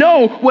doesn't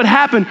know what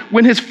happened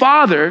when his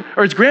father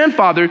or his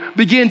grandfather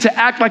began to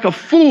act like a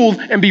fool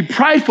and be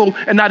prideful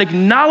and not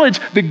acknowledge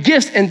the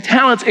gifts and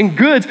talents and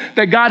goods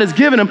that God has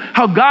given him,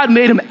 how God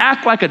made him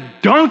act like a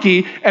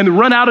donkey and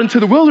run out into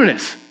the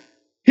wilderness.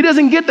 He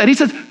doesn't get that. He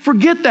says,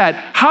 forget that.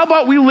 How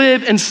about we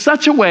live in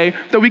such a way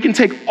that we can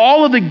take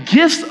all of the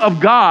gifts of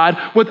God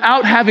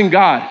without having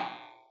God?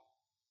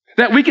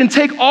 That we can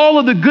take all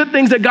of the good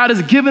things that God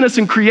has given us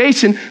in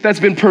creation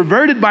that's been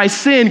perverted by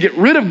sin, get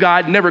rid of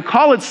God, never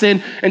call it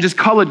sin, and just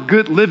call it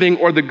good living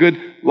or the good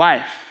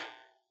life.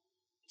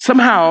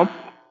 Somehow,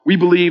 we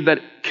believe that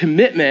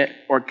commitment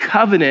or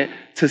covenant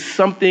to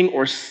something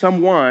or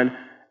someone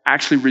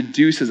actually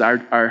reduces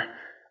our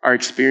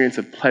experience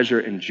of pleasure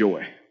and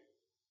joy.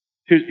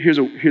 Here's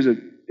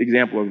an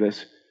example of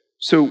this.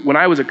 So when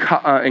I was in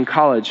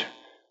college,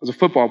 I was a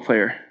football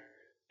player,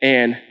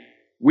 and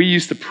we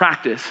used to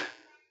practice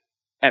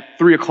at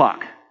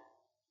 3:00.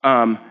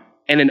 And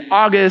in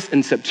August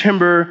and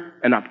September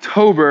and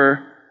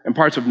October and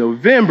parts of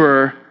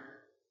November,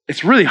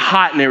 it's really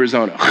hot in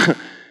Arizona.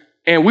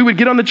 And we would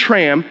get on the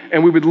tram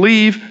and we would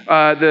leave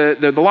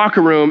the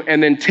locker room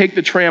and then take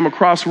the tram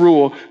across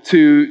Rural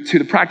to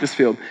the practice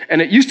field.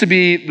 And it used to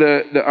be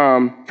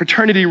the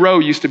fraternity row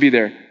used to be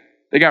there.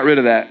 They got rid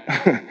of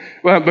that.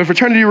 But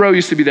fraternity row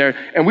used to be there.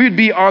 And we would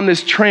be on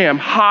this tram,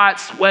 hot,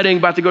 sweating,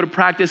 about to go to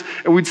practice.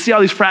 And we'd see all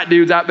these frat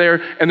dudes out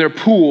there in their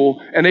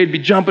pool. And they'd be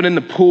jumping in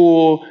the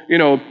pool,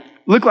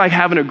 look like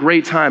having a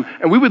great time.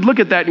 And we would look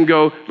at that and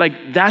go,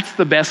 like, that's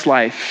the best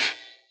life.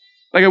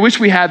 Like, I wish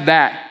we had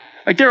that.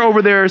 Like, they're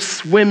over there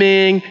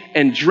swimming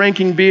and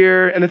drinking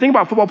beer. And the thing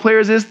about football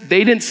players is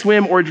they didn't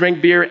swim or drink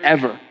beer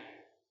ever.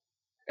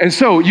 And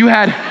so you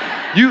had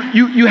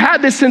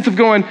this sense of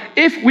going,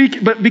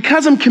 but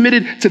because I'm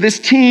committed to this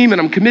team and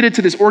I'm committed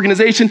to this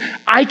organization,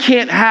 I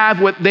can't have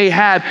what they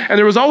have. And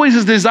there was always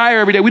this desire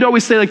every day. We'd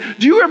always say, like,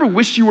 do you ever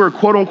wish you were a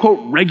quote unquote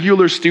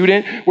regular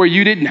student where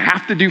you didn't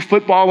have to do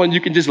football and you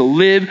can just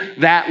live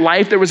that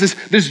life? There was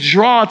this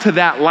draw to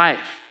that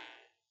life.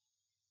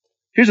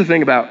 Here's the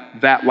thing about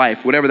that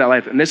life, whatever that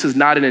life, and this is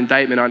not an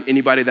indictment on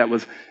anybody that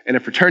was in a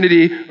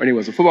fraternity or anyone who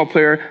was a football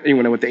player,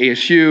 anyone who went to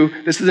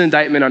ASU. This is an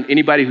indictment on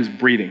anybody who's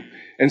breathing.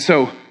 And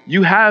so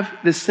you have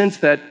this sense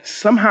that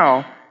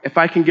somehow, if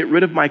I can get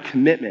rid of my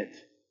commitment,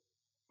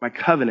 my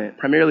covenant,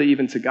 primarily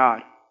even to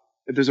God,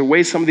 if there's a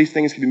way some of these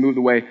things can be moved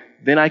away,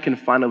 then I can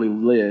finally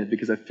live,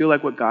 because I feel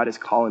like what God is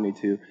calling me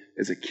to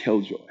is a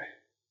killjoy.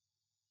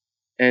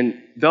 And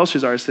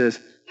Belshazzar says,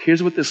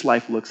 here's what this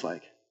life looks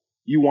like.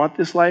 You want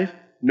this life?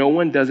 No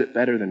one does it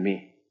better than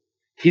me.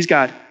 He's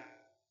got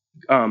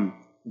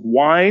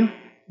wine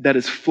that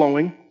is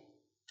flowing.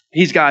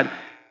 He's got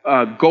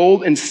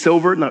gold and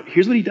silver. Now,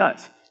 here's what he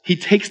does. He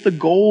takes the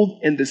gold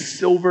and the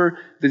silver,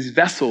 these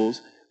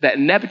vessels that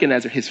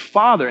Nebuchadnezzar, his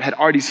father, had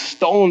already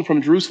stolen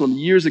from Jerusalem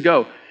years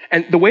ago.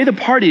 And the way the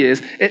party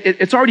is,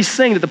 it's already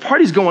saying that the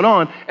party's going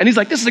on. And he's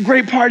like, this is a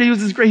great party.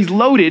 This is great. He's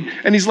loaded.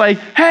 And he's like,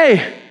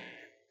 hey,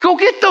 go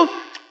get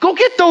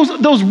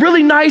those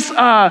really nice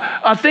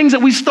things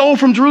that we stole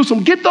from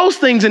Jerusalem. Get those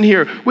things in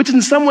here, which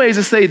in some ways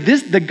is say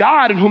the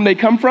God in whom they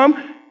come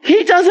from,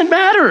 he doesn't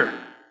matter.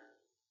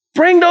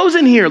 Bring those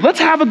in here. Let's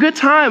have a good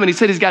time. And he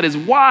said he's got his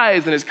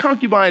wives and his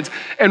concubines,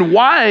 and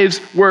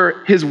wives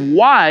were his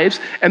wives,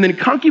 and then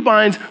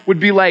concubines would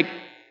be like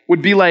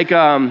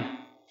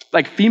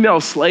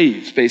female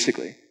slaves,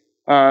 basically.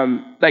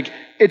 Like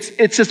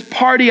it's just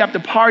party after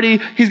party.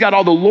 He's got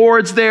all the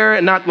lords there,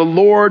 and not the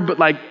Lord, but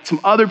like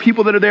some other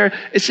people that are there.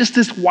 It's just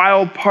this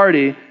wild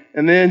party.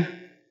 And then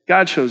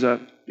God shows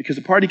up because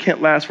the party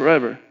can't last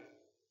forever.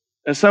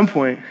 At some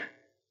point,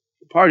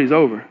 the party's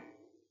over.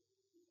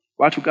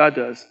 Watch what God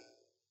does.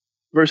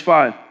 Verse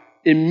 5,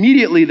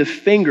 immediately the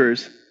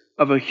fingers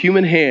of a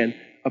human hand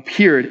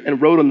appeared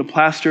and wrote on the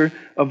plaster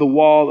of the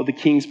wall of the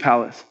king's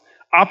palace,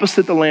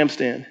 opposite the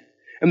lampstand.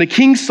 And the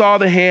king saw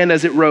the hand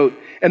as it wrote.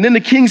 And then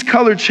the king's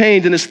color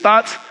changed and his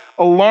thoughts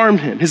alarmed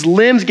him. His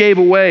limbs gave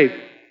away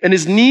and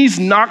his knees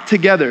knocked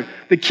together.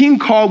 The king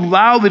called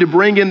loudly to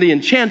bring in the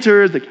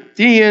enchanters, the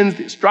Chaldeans,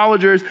 the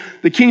astrologers.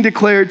 The king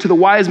declared to the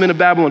wise men of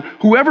Babylon,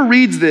 whoever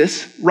reads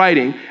this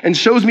writing and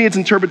shows me its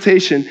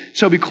interpretation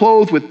shall be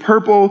clothed with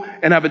purple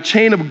and have a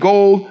chain of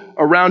gold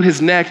around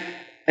his neck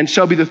and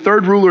shall be the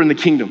third ruler in the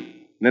kingdom.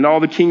 And then all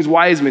the king's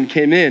wise men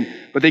came in,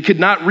 but they could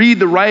not read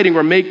the writing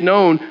or make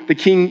known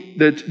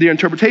the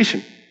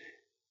interpretation.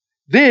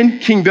 Then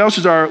King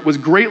Belshazzar was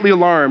greatly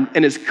alarmed,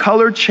 and his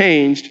color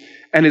changed,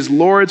 and his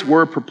lords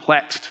were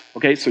perplexed.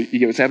 Okay, so you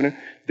get what's happening?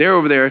 They're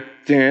over there,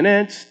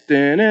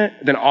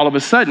 then all of a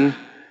sudden,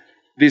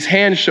 these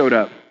hands showed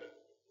up,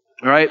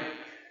 all right?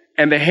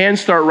 And the hands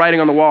start writing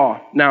on the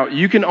wall. Now,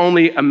 you can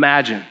only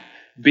imagine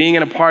being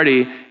in a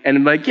party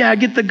and like, yeah,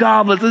 get the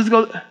goblets, let's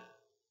go.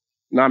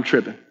 No, I'm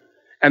tripping.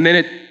 And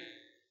then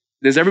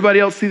does everybody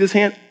else see this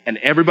hand? And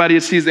everybody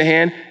sees the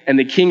hand, and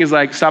the king is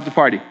like, stop the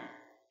party.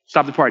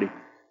 Stop the party.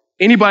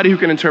 Anybody who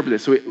can interpret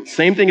this. So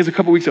same thing as a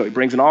couple weeks ago. He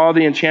brings in all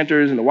the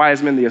enchanters and the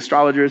wise men, the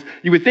astrologers.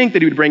 You would think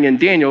that he would bring in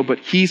Daniel, but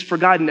he's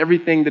forgotten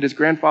everything that his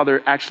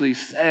grandfather actually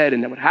said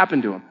and that would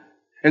happen to him.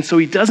 And so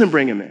he doesn't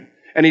bring him in.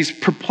 And he's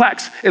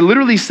perplexed. It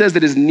literally says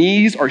that his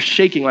knees are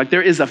shaking, like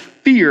there is a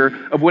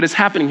fear of what is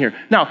happening here.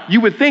 Now,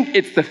 you would think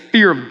it's the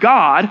fear of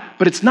God,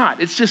 but it's not.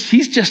 It's just,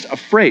 he's just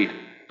afraid.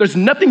 There's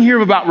nothing here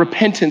about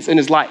repentance in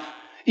his life,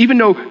 even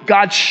though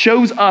God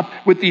shows up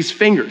with these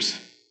fingers.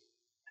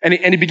 And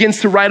he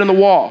begins to write on the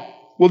wall.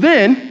 Well,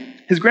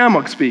 then his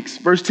grandma speaks.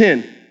 Verse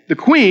 10, the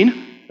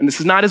queen, and this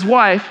is not his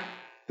wife,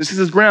 this is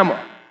his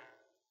grandma,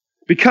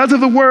 because of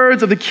the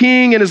words of the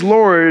king and his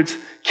lords,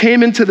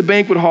 came into the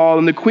banquet hall,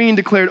 and the queen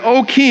declared,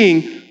 O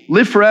king,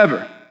 live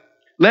forever.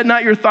 Let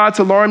not your thoughts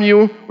alarm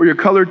you or your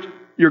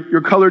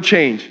color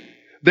change.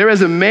 There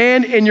is a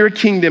man in your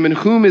kingdom in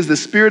whom is the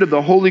spirit of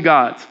the holy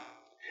gods.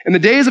 In the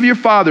days of your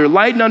father,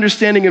 light and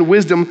understanding and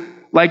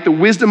wisdom, like the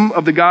wisdom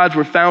of the gods,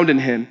 were found in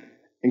him.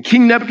 And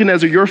King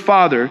Nebuchadnezzar, your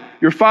father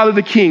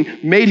the king,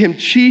 made him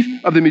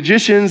chief of the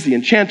magicians, the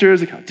enchanters,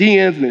 the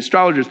Chaldeans, and the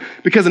astrologers,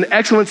 because an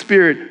excellent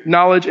spirit,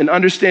 knowledge, and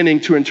understanding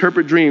to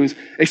interpret dreams,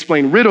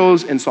 explain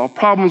riddles, and solve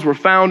problems were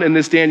found in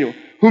this Daniel,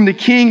 whom the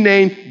king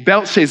named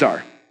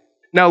Belshazzar.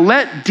 Now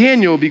let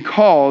Daniel be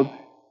called,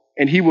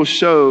 and he will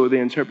show the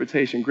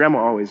interpretation. Grandma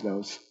always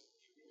knows.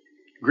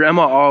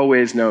 Grandma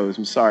always knows.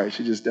 I'm sorry,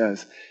 she just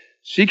does.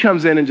 She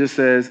comes in and just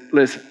says,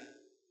 listen,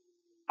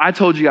 I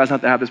told you guys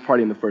not to have this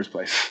party in the first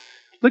place.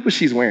 Look what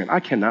she's wearing. I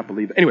cannot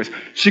believe it. Anyways,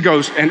 she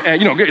goes, and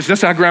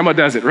that's how grandma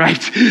does it,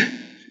 right?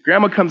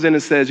 Grandma comes in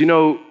and says,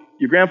 your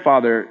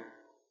grandfather,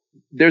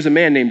 there's a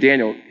man named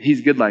Daniel.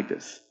 He's good like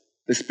this.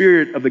 The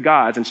spirit of the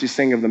gods, and she's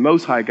saying of the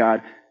Most High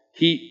God,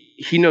 he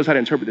knows how to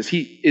interpret this.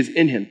 He is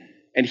in him.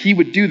 And he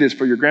would do this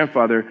for your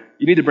grandfather.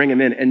 You need to bring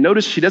him in. And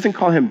notice she doesn't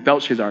call him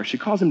Belshazzar. She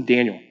calls him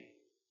Daniel,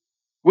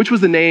 which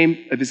was the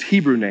name of his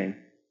Hebrew name.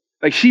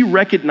 Like she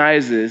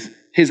recognizes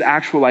his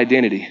actual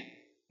identity,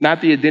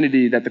 not the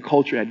identity that the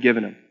culture had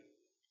given him.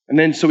 And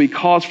then so he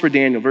calls for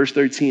Daniel, verse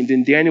 13.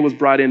 Then Daniel was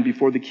brought in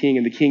before the king,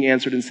 and the king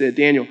answered and said,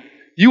 Daniel,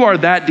 you are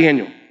that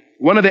Daniel,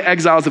 one of the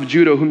exiles of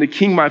Judah, whom the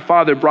king my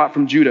father brought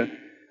from Judah.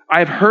 I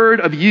have heard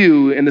of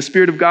you, and the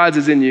spirit of God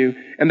is in you,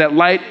 and that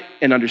light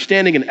and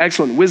understanding and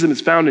excellent wisdom is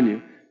found in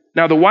you.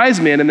 Now the wise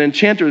men and the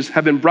enchanters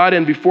have been brought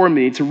in before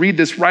me to read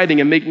this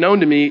writing and make known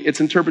to me its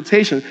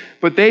interpretation,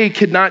 but they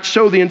could not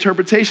show the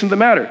interpretation of the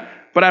matter.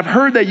 But I've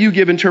heard that you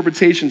give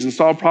interpretations and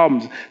solve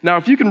problems. Now,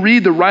 if you can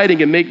read the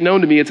writing and make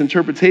known to me its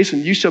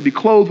interpretation, you shall be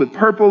clothed with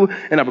purple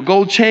and have a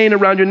gold chain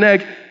around your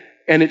neck,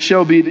 and you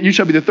shall be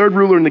the third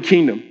ruler in the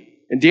kingdom.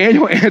 And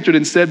Daniel answered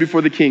and said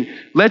before the king,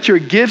 let your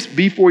gifts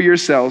be for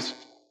yourselves,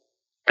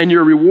 and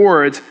your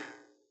rewards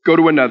go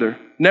to another.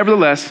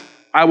 Nevertheless,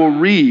 I will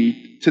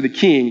read to the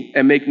king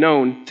and make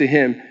known to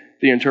him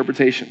the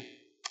interpretation.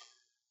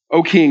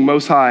 O king,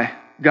 most high,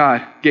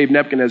 God gave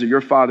Nebuchadnezzar,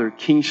 your father,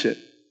 kingship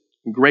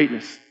and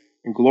greatness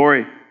and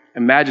glory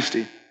and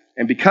majesty.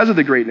 And because of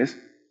the greatness,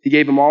 he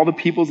gave him all the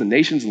peoples and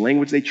nations and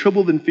language. They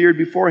trembled and feared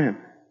before him.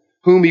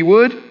 Whom he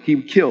would,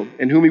 he killed.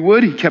 And whom he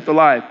would, he kept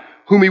alive.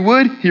 Whom he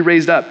would, he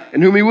raised up.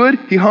 And whom he would,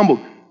 he humbled.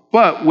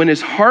 But when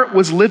his heart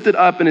was lifted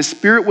up and his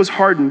spirit was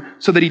hardened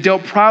so that he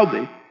dealt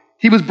proudly,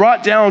 he was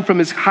brought down from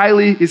his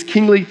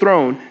kingly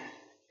throne,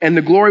 and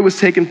the glory was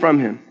taken from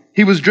him.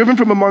 He was driven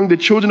from among the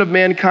children of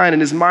mankind,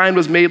 and his mind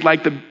was made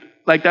like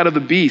that of the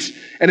beast,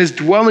 and his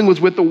dwelling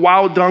was with the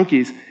wild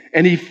donkeys.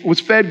 And he was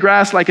fed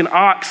grass like an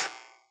ox,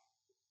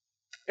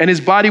 And his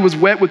body was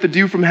wet with the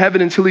dew from heaven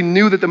until he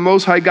knew that the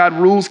Most High God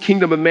rules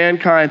kingdom of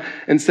mankind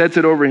and sets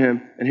it over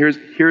him. And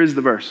here is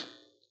the verse.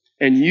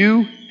 And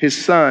you,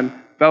 his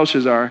son,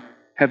 Belshazzar,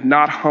 have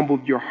not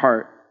humbled your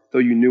heart, though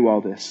you knew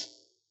all this.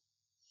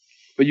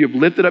 But you have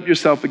lifted up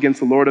yourself against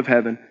the Lord of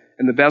heaven,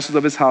 and the vessels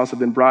of his house have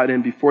been brought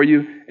in before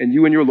you, and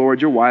you and your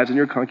lord, your wives, and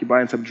your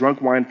concubines have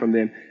drunk wine from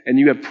them, and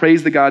you have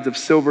praised the gods of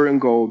silver and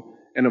gold,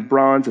 and of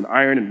bronze and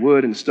iron and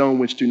wood and stone,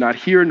 which do not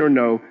hear nor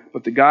know,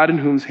 but the God in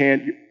whose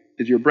hand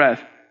is your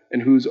breath,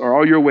 and whose are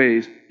all your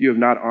ways, you have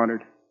not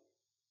honored.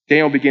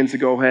 Daniel begins to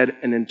go ahead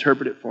and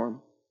interpret it for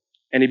him.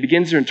 And he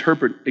begins to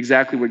interpret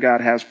exactly what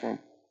God has for him.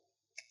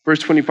 Verse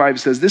 25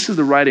 says, this is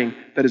the writing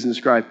that is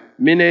inscribed,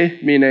 Mene,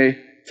 Mene,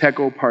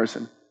 Tekel,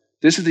 Parsin.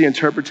 This is the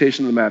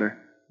interpretation of the matter.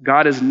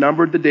 God has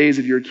numbered the days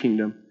of your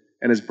kingdom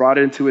and has brought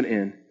it to an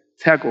end.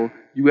 Tekel,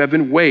 you have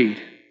been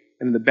weighed,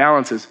 and the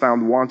balance is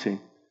found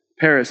wanting.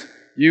 Paris,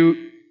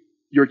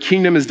 your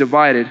kingdom is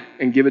divided,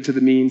 and give it to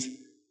the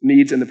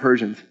Medes and the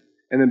Persians.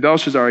 And then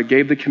Belshazzar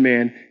gave the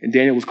command, and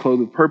Daniel was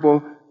clothed with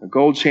purple, a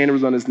gold chain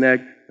was on his neck,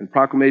 and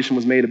proclamation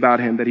was made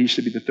about him that he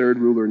should be the third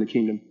ruler in the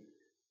kingdom.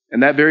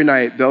 And that very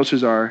night,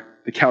 Belshazzar,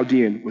 the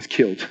Chaldean, was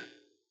killed.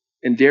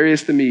 And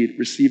Darius the Mede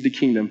received the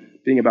kingdom,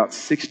 being about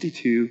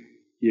 62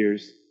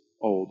 years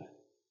old.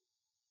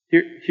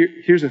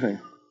 Here's the thing.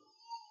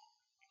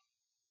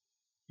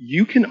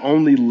 You can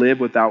only live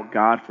without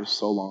God for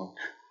so long.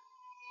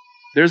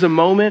 There's a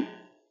moment,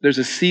 there's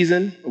a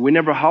season, we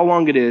never know how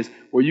long it is,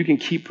 where you can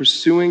keep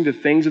pursuing the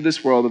things of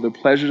this world or the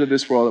pleasures of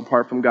this world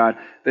apart from God,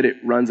 that it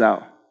runs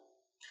out.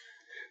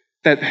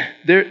 That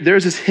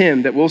there's this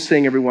hymn that we'll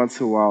sing every once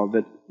in a while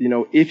that,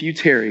 if you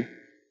tarry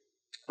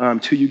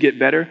till you get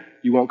better,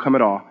 you won't come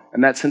at all.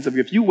 And that sense of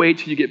if you wait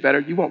till you get better,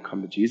 you won't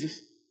come to Jesus.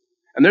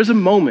 And there's a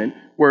moment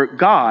where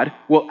God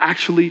will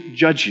actually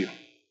judge you.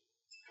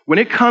 When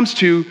it comes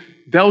to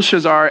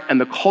Belshazzar and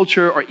the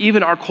culture, or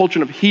even our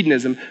culture of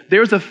hedonism,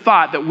 there's a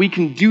thought that we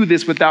can do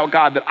this without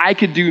God, that I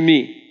could do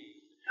me.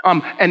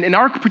 And in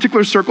our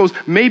particular circles,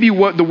 maybe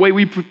the way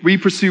we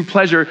pursue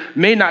pleasure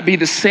may not be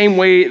the same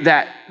way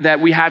that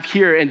we have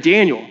here in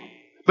Daniel,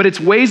 but it's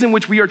ways in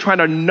which we are trying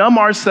to numb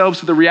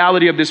ourselves to the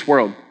reality of this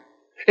world.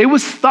 It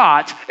was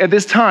thought at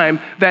this time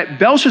that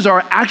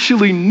Belshazzar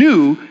actually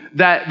knew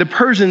that the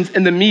Persians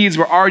and the Medes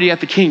were already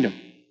at the kingdom.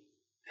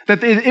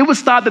 That it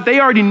was thought that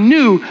they already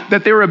knew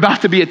that they were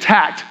about to be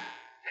attacked.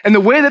 And the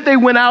way that they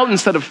went out,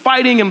 instead of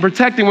fighting and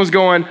protecting, was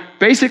going,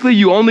 basically,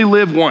 you only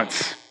live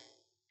once.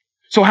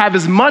 So have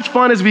as much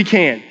fun as we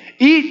can.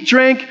 Eat,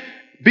 drink,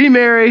 be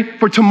merry,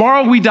 for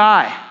tomorrow we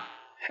die.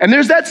 And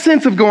there's that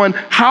sense of going,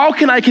 how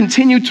can I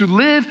continue to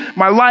live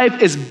my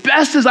life as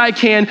best as I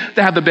can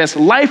to have the best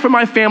life for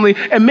my family?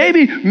 And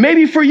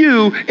maybe for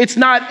you, it's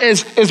not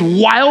as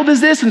wild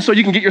as this, and so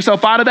you can get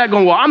yourself out of that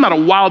going, well, I'm not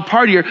a wild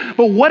partier.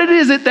 But what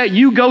is it that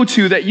you go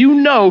to that you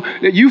know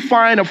that you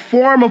find a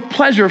form of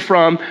pleasure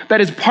from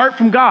that is apart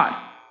from God?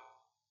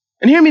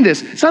 And hear me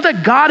this, it's not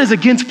that God is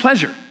against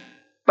pleasure.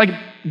 Like,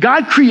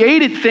 God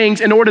created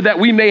things in order that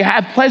we may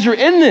have pleasure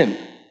in them.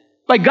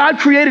 Like, God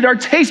created our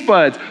taste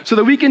buds so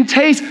that we can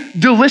taste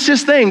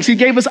delicious things. He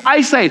gave us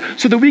eyesight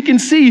so that we can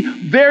see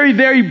very,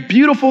 very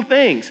beautiful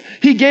things.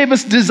 He gave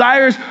us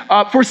desires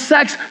for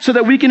sex so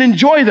that we can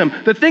enjoy them.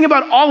 The thing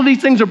about all of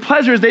these things of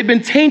pleasure is they've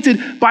been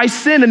tainted by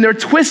sin and they're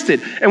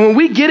twisted. And when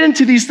we get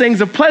into these things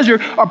of pleasure,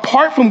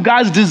 apart from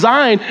God's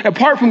design,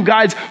 apart from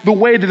God's the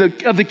way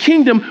of the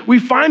kingdom, we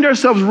find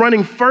ourselves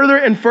running further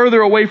and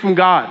further away from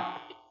God.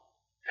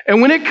 And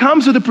when it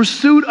comes to the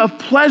pursuit of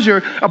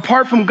pleasure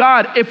apart from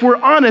God, if we're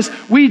honest,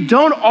 we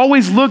don't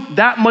always look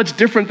that much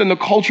different than the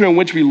culture in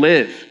which we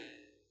live.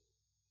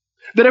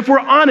 That if we're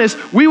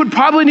honest, we would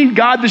probably need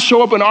God to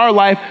show up in our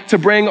life to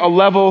bring a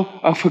level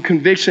of a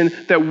conviction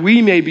that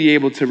we may be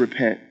able to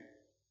repent.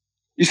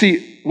 You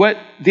see, what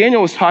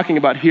Daniel was talking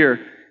about here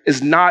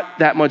is not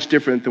that much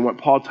different than what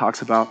Paul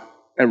talks about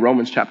in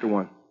Romans chapter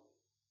 1.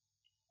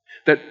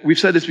 That we've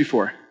said this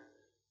before.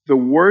 The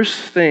worst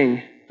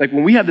thing, like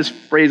when we have this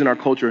phrase in our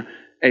culture,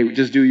 hey,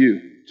 just do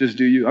you. Just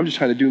do you. I'm just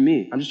trying to do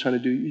me. I'm just trying to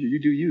do you.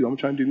 You do you. I'm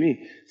trying to do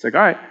me. It's like,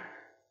 all right.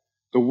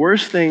 The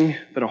worst thing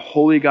that a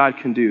holy God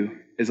can do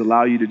is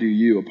allow you to do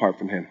you apart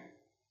from him.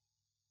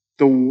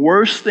 The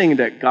worst thing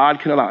that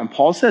God can allow, and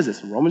Paul says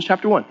this in Romans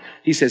chapter 1.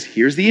 He says,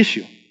 here's the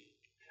issue.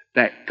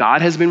 That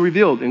God has been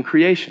revealed in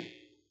creation.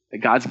 That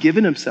God's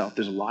given himself.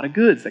 There's a lot of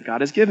goods that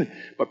God has given.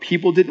 But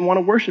people didn't want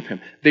to worship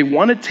him. They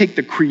want to take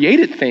the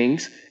created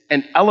things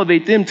and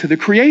elevate them to the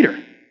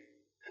creator.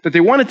 That they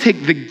want to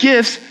take the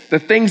gifts, the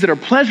things that are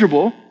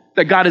pleasurable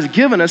that God has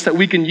given us that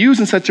we can use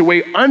in such a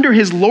way under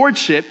his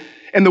lordship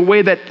and the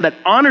way that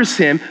honors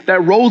him,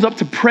 that rolls up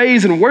to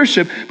praise and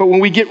worship. But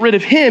when we get rid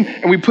of him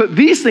and we put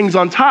these things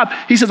on top,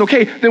 he says,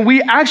 okay, then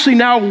we actually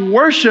now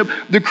worship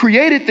the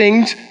created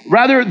things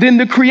rather than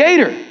the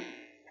creator.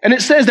 And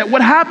it says that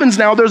what happens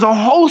now, there's a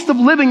host of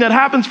living that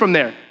happens from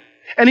there.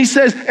 And he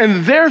says,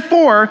 and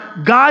therefore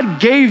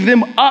God gave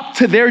them up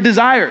to their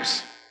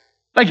desires.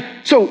 Like,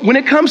 so when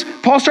it comes,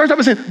 Paul starts off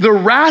by saying, the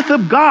wrath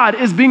of God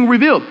is being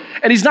revealed.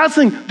 And he's not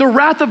saying the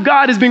wrath of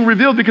God is being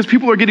revealed because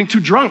people are getting too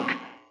drunk.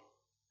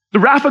 The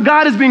wrath of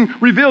God is being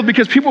revealed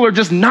because people are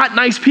just not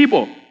nice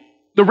people.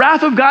 The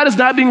wrath of God is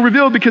not being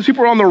revealed because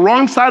people are on the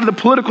wrong side of the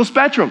political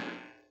spectrum.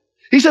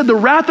 He said the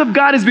wrath of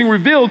God is being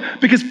revealed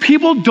because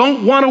people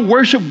don't want to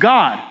worship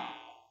God.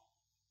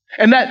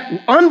 And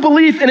that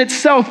unbelief in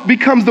itself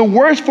becomes the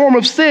worst form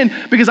of sin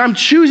because I'm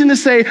choosing to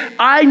say,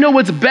 I know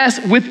what's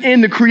best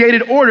within the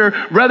created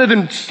order rather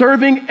than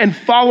serving and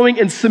following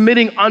and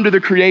submitting under the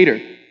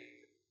Creator.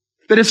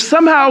 That if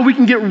somehow we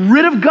can get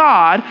rid of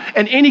God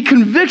and any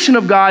conviction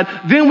of God,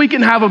 then we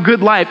can have a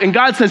good life. And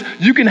God says,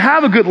 you can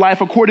have a good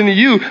life according to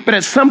you, but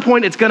at some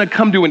point it's going to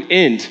come to an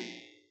end.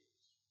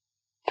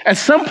 At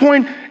some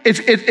point,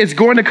 it's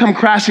going to come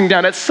crashing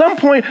down. At some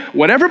point,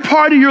 whatever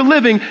party you're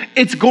living,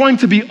 it's going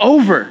to be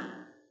over.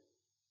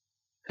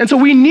 And so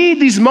we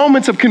need these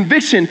moments of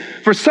conviction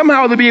for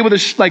somehow to be able to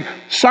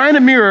shine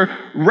a mirror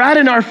right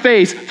in our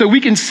face so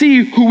we can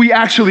see who we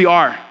actually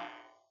are.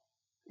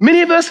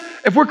 Many of us,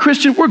 if we're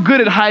Christian, we're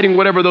good at hiding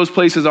whatever those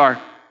places are.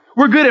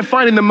 We're good at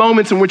finding the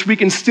moments in which we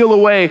can steal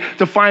away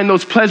to find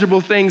those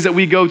pleasurable things that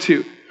we go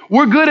to.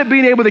 We're good at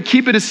being able to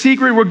keep it a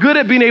secret. We're good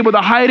at being able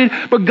to hide it,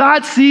 but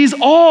God sees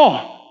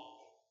all.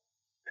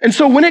 And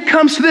so when it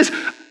comes to this,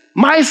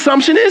 my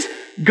assumption is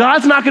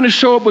God's not going to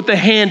show up with the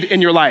hand in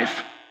your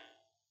life,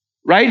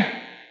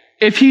 right?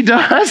 If he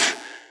does,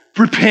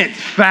 repent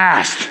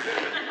fast.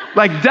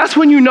 That's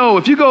when you know.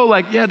 If you go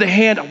the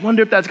hand, I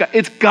wonder if that's God.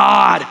 It's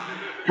God.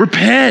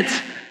 Repent.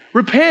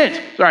 All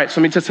right,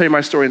 so let me just tell you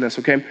my story in this,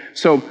 okay?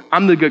 So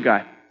I'm the good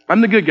guy.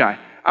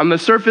 On the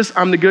surface,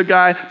 I'm the good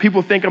guy.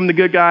 People think I'm the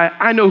good guy.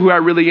 I know who I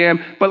really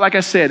am. But like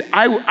I said,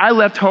 I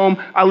left home.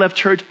 I left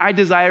church. I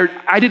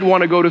didn't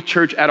want to go to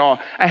church at all.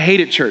 I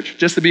hated church,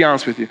 just to be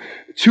honest with you.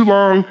 Too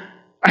long,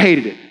 I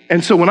hated it.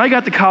 And so when I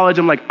got to college,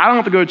 I'm like, I don't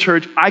have to go to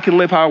church. I can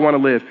live how I want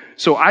to live.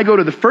 So I go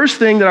to the first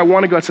thing that I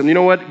want to go. I said, you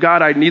know what,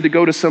 God, I need to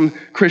go to some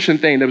Christian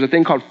thing. There was a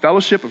thing called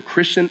Fellowship of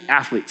Christian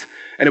Athletes.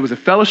 And it was a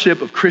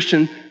fellowship of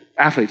Christian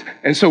athletes.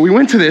 And so we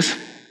went to this.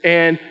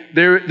 And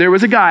there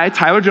was a guy,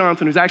 Tyler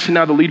Johnson, who's actually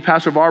now the lead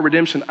pastor of Our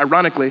Redemption,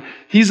 ironically.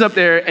 He's up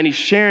there and he's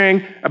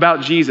sharing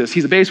about Jesus.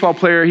 He's a baseball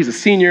player. He's a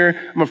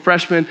senior. I'm a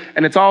freshman.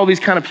 And it's all these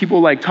kind of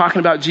people talking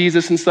about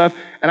Jesus and stuff.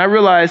 And I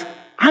realized,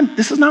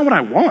 this is not what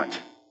I want.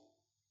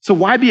 So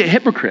why be a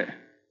hypocrite?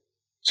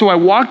 So I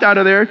walked out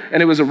of there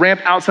and it was a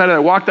ramp outside. And I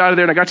walked out of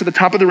there and I got to the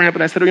top of the ramp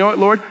and I said, you know what,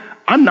 Lord?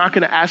 I'm not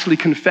going to actually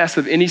confess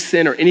of any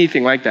sin or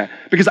anything like that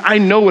because I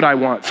know what I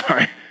want.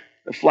 Sorry,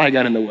 the fly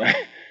got in the way.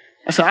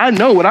 I said, I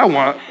know what I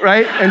want,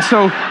 right? And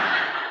so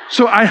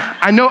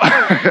I know,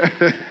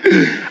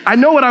 I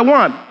know what I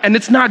want, and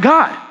it's not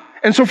God.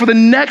 And so for the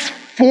next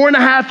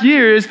 4.5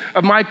 years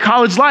of my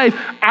college life,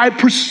 I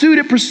pursued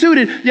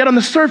it, yet on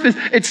the surface,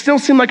 it still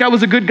seemed like I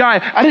was a good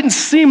guy. I didn't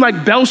seem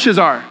like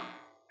Belshazzar,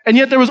 and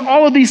yet there was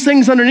all of these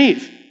things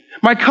underneath.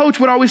 My coach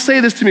would always say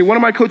this to me. One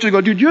of my coaches would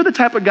go, dude, you're the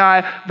type of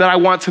guy that I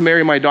want to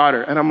marry my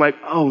daughter. And I'm like,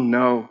 oh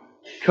no,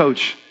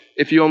 coach.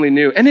 If you only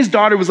knew. And his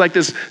daughter was like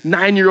this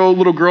 9-year-old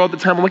little girl at the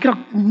time. I'm like,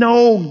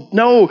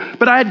 no.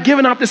 But I had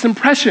given off this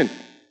impression.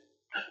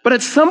 But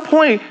at some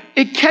point,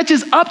 it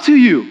catches up to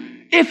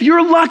you. If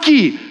you're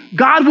lucky,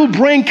 God will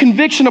bring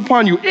conviction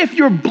upon you. If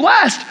you're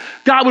blessed,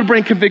 God would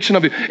bring conviction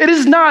of you. It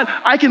is not,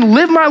 I can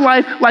live my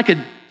life like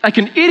an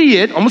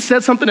idiot. Almost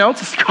said something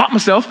else, caught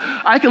myself.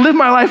 I can live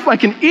my life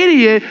like an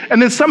idiot,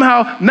 and then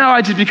somehow now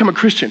I just become a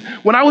Christian.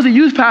 When I was a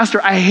youth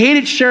pastor, I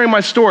hated sharing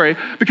my story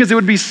because it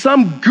would be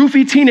some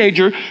goofy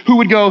teenager who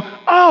would go,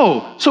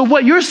 oh, so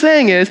what you're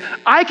saying is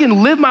I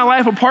can live my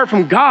life apart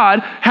from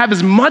God, have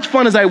as much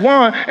fun as I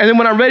want, and then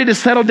when I'm ready to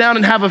settle down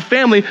and have a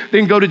family,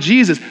 then go to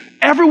Jesus.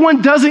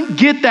 Everyone doesn't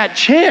get that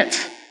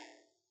chance.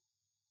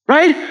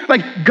 Right?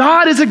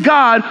 God is a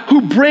God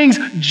who brings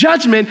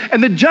judgment,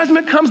 and the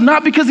judgment comes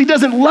not because he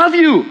doesn't love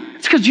you.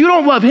 It's because you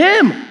don't love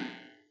him.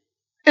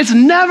 It's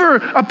never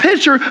a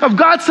picture of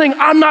God saying,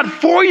 I'm not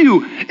for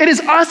you. It is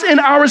us in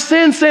our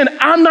sin saying,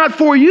 I'm not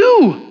for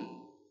you.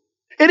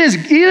 It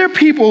is either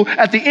people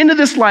at the end of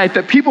this life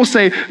that people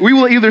say, we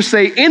will either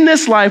say, in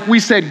this life, we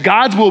said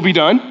God's will be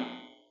done,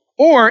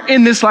 or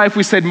in this life,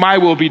 we said my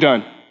will be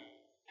done.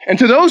 And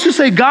to those who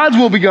say God's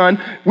will be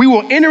done, we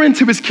will enter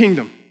into his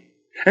kingdom.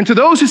 And to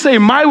those who say,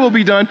 my will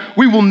be done,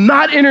 we will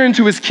not enter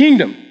into his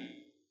kingdom.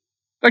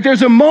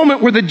 There's a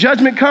moment where the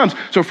judgment comes.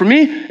 So for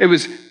me, it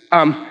was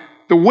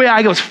the way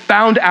I was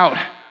found out.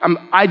 How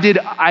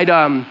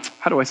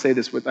do I say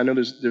this I know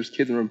there's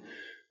kids in the room.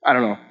 I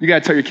don't know. You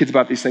got to tell your kids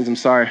about these things. I'm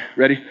sorry.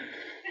 Ready?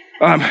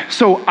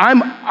 So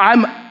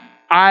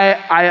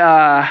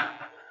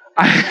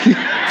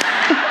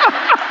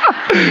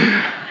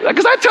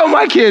because I tell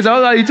my kids, I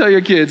don't know how you tell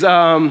your kids.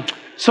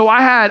 So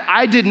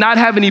I did not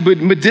have any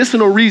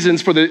medicinal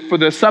reasons for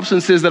the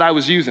substances that I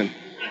was using,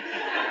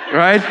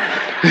 right?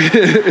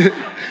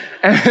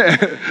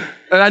 and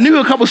I knew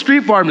a couple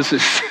street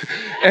pharmacists,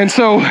 and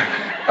so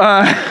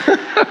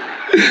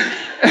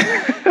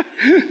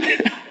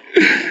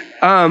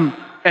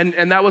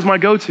and that was my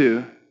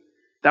go-to.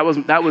 That was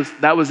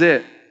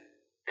it,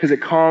 because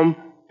it calmed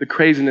the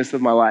craziness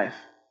of my life,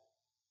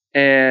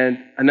 and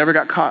I never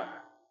got caught.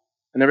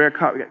 We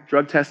got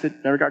drug tested,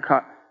 never got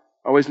caught.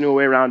 I always knew a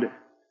way around it.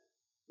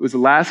 It was the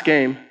last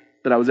game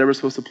that I was ever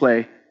supposed to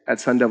play at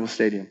Sun Devil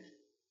Stadium.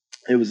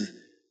 It was,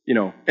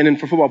 and then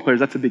for football players,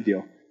 that's a big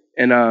deal.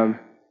 And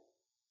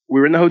we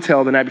were in the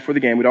hotel the night before the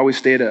game. We'd always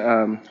stay at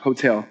a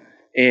hotel.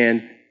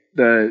 And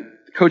the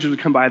coaches would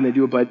come by and they'd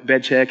do a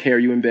bed check. Hey, are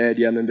you in bed?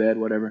 Yeah, I'm in bed,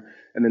 whatever.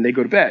 And then they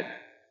go to bed.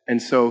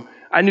 And so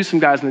I knew some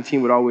guys on the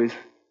team would always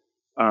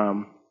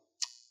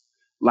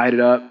light it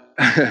up.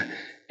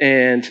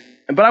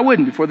 But I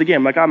wouldn't before the game.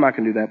 I'm like, I'm not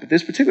going to do that. But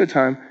this particular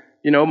time,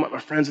 my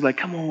friends were like,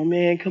 come on,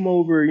 man, come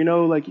over.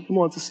 Come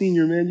on, it's a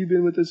senior, man. You've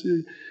been with us.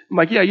 I'm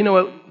like, yeah, you know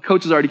what?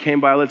 Coaches already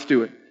came by. Let's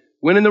do it.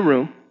 Went in the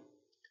room.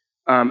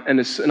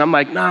 And I'm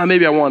like, nah,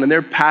 maybe I won't. And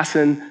they're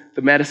passing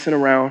the medicine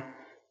around.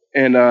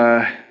 And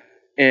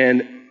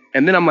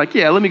then I'm like,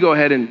 yeah, let me go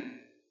ahead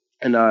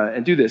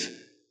and do this.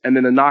 And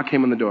then a knock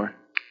came on the door.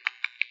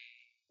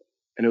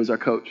 And it was our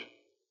coach.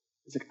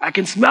 He's like, I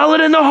can smell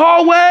it in the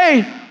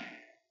hallway.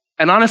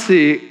 And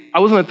honestly, I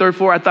was on the third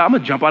floor. I thought, I'm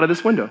going to jump out of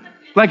this window.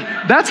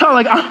 That's how,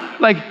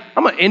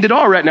 I'm going to end it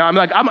all right now. I'm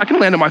like, I can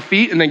land on my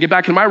feet and then get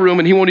back in my room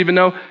and he won't even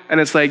know. And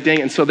it's like,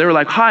 dang. And so they were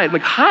like, hide.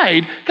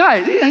 Hide?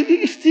 Guys,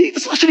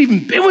 this shouldn't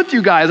even been with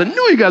you guys. I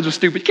knew you guys were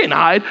stupid. You can't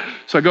hide.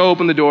 So I go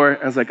open the door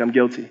and I was like, I'm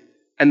guilty.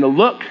 And the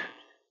look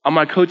on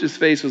my coach's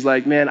face was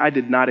like, man, I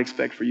did not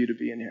expect for you to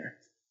be in here,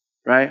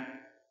 right?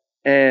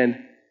 And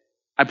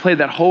I played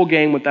that whole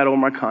game with that on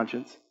my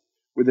conscience.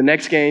 With the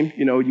next game,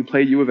 you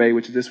play U of A,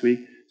 which is this week.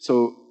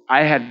 So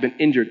I had been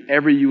injured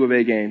every U of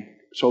A game,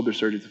 shoulder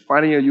surgery. So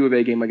finally a U of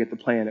A game, I get to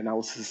play in it, and I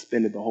was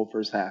suspended the whole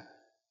first half.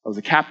 I was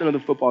the captain of the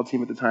football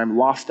team at the time,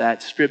 lost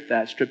that, stripped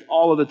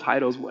all of the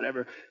titles,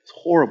 whatever. It was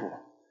horrible.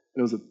 And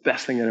it was the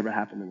best thing that ever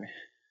happened to me.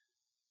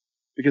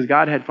 Because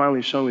God had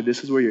finally shown me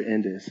this is where your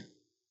end is.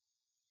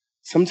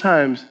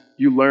 Sometimes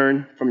you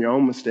learn from your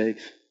own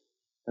mistakes,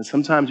 and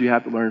sometimes you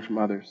have to learn from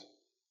others.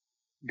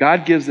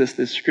 God gives us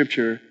this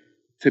scripture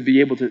for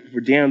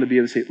Daniel to be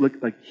able to say, look,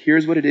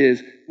 here's what it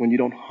is when you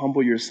don't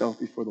humble yourself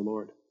before the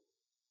Lord.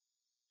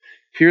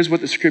 Here's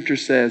what the scripture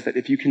says, that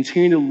if you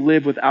continue to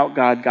live without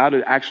God, God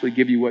will actually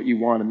give you what you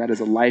want, and that is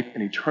a life,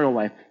 an eternal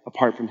life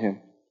apart from him.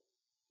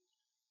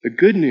 The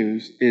good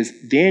news is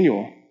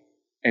Daniel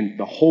and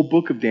the whole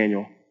book of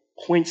Daniel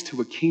points to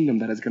a kingdom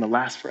that is going to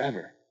last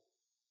forever.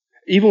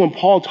 Even when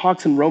Paul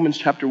talks in Romans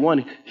chapter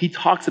 1, he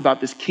talks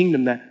about this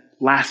kingdom that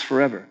lasts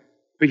forever.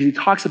 Because he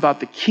talks about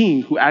the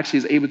king who actually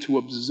is able to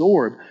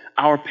absorb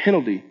our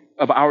penalty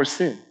of our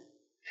sin.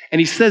 And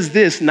he says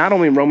this, not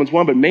only in Romans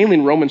 1, but mainly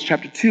in Romans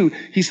chapter 2,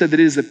 he said that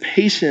it is the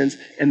patience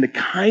and the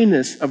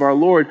kindness of our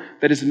Lord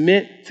that is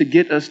meant to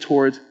get us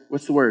towards,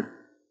 what's the word?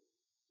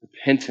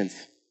 Repentance.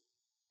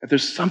 If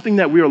there's something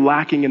that we are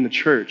lacking in the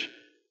church,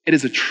 it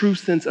is a true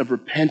sense of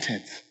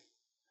repentance.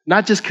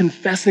 Not just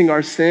confessing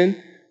our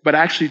sin, but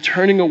actually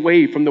turning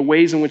away from the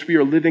ways in which we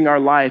are living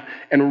our life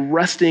and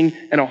resting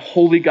in a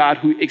holy God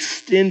who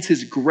extends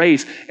his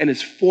grace and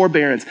his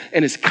forbearance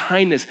and his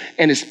kindness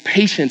and his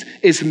patience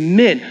is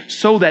meant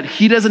so that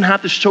he doesn't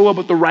have to show up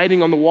with the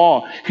writing on the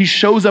wall. He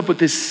shows up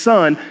with his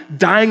son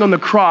dying on the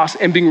cross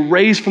and being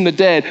raised from the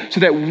dead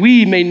so that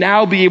we may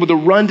now be able to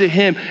run to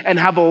him and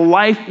have a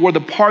life where the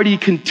party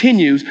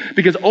continues,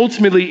 because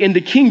ultimately in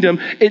the kingdom,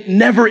 it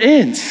never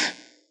ends.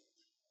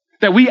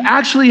 That we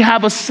actually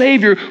have a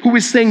Savior who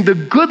is saying the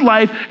good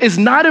life is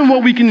not in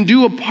what we can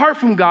do apart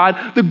from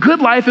God. The good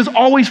life is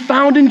always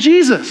found in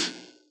Jesus.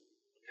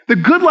 The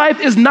good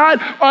life is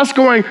not us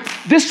going,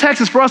 this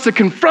text is for us to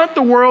confront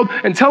the world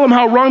and tell them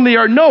how wrong they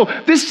are. No,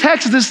 this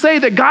text is to say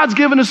that God's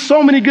given us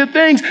so many good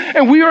things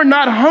and we are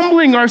not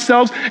humbling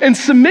ourselves and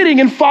submitting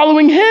and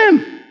following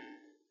him.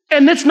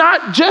 And it's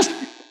not just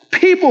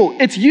people,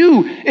 it's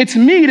you, it's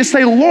me to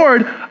say,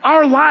 Lord,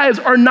 our lives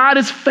are not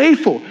as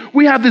faithful.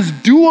 We have this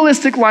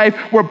dualistic life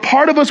where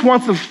part of us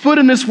wants the foot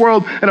in this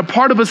world and a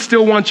part of us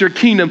still wants your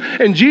kingdom.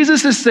 And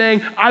Jesus is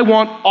saying, I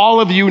want all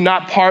of you,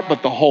 not part,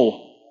 but the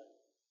whole.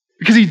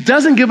 Because he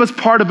doesn't give us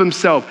part of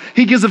himself.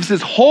 He gives us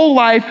his whole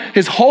life,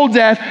 his whole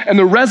death, and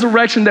the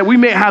resurrection that we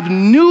may have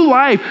new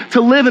life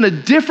to live in a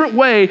different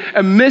way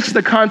amidst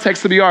the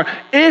context that we are,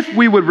 if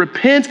we would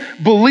repent,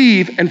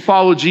 believe, and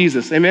follow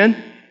Jesus.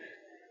 Amen?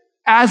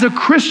 As a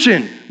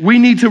Christian, we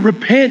need to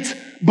repent,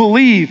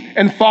 believe,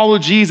 and follow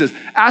Jesus.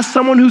 As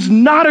someone who's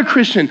not a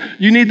Christian,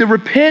 you need to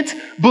repent,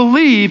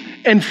 believe,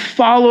 and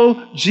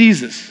follow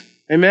Jesus.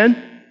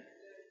 Amen?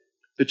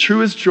 The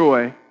truest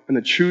joy and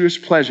the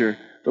truest pleasure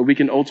that we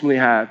can ultimately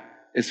have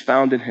is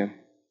found in him.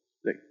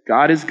 That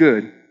God is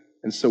good,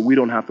 and so we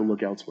don't have to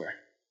look elsewhere.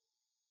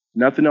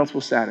 Nothing else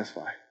will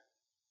satisfy.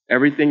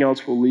 Everything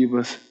else will leave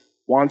us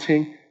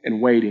wanting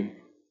and waiting,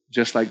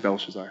 just like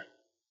Belshazzar.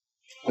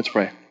 Let's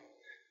pray.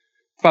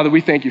 Father,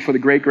 we thank you for the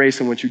great grace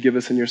in which you give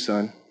us in your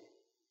Son.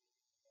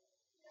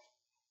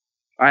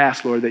 I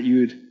ask, Lord, that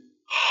you would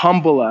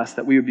humble us,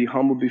 that we would be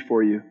humble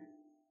before you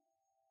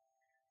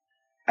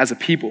as a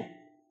people.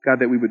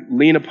 God, that we would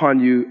lean upon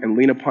you and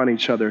lean upon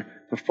each other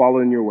to follow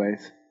in your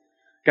ways.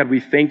 God,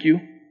 we thank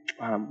you.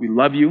 We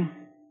love you.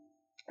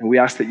 And we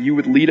ask that you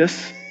would lead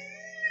us,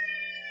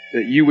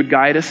 that you would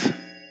guide us,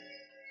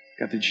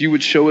 God, that you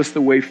would show us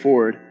the way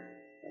forward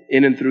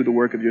in and through the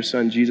work of your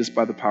Son, Jesus,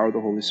 by the power of the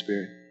Holy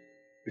Spirit.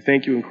 We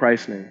thank you in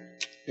Christ's name.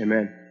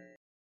 Amen.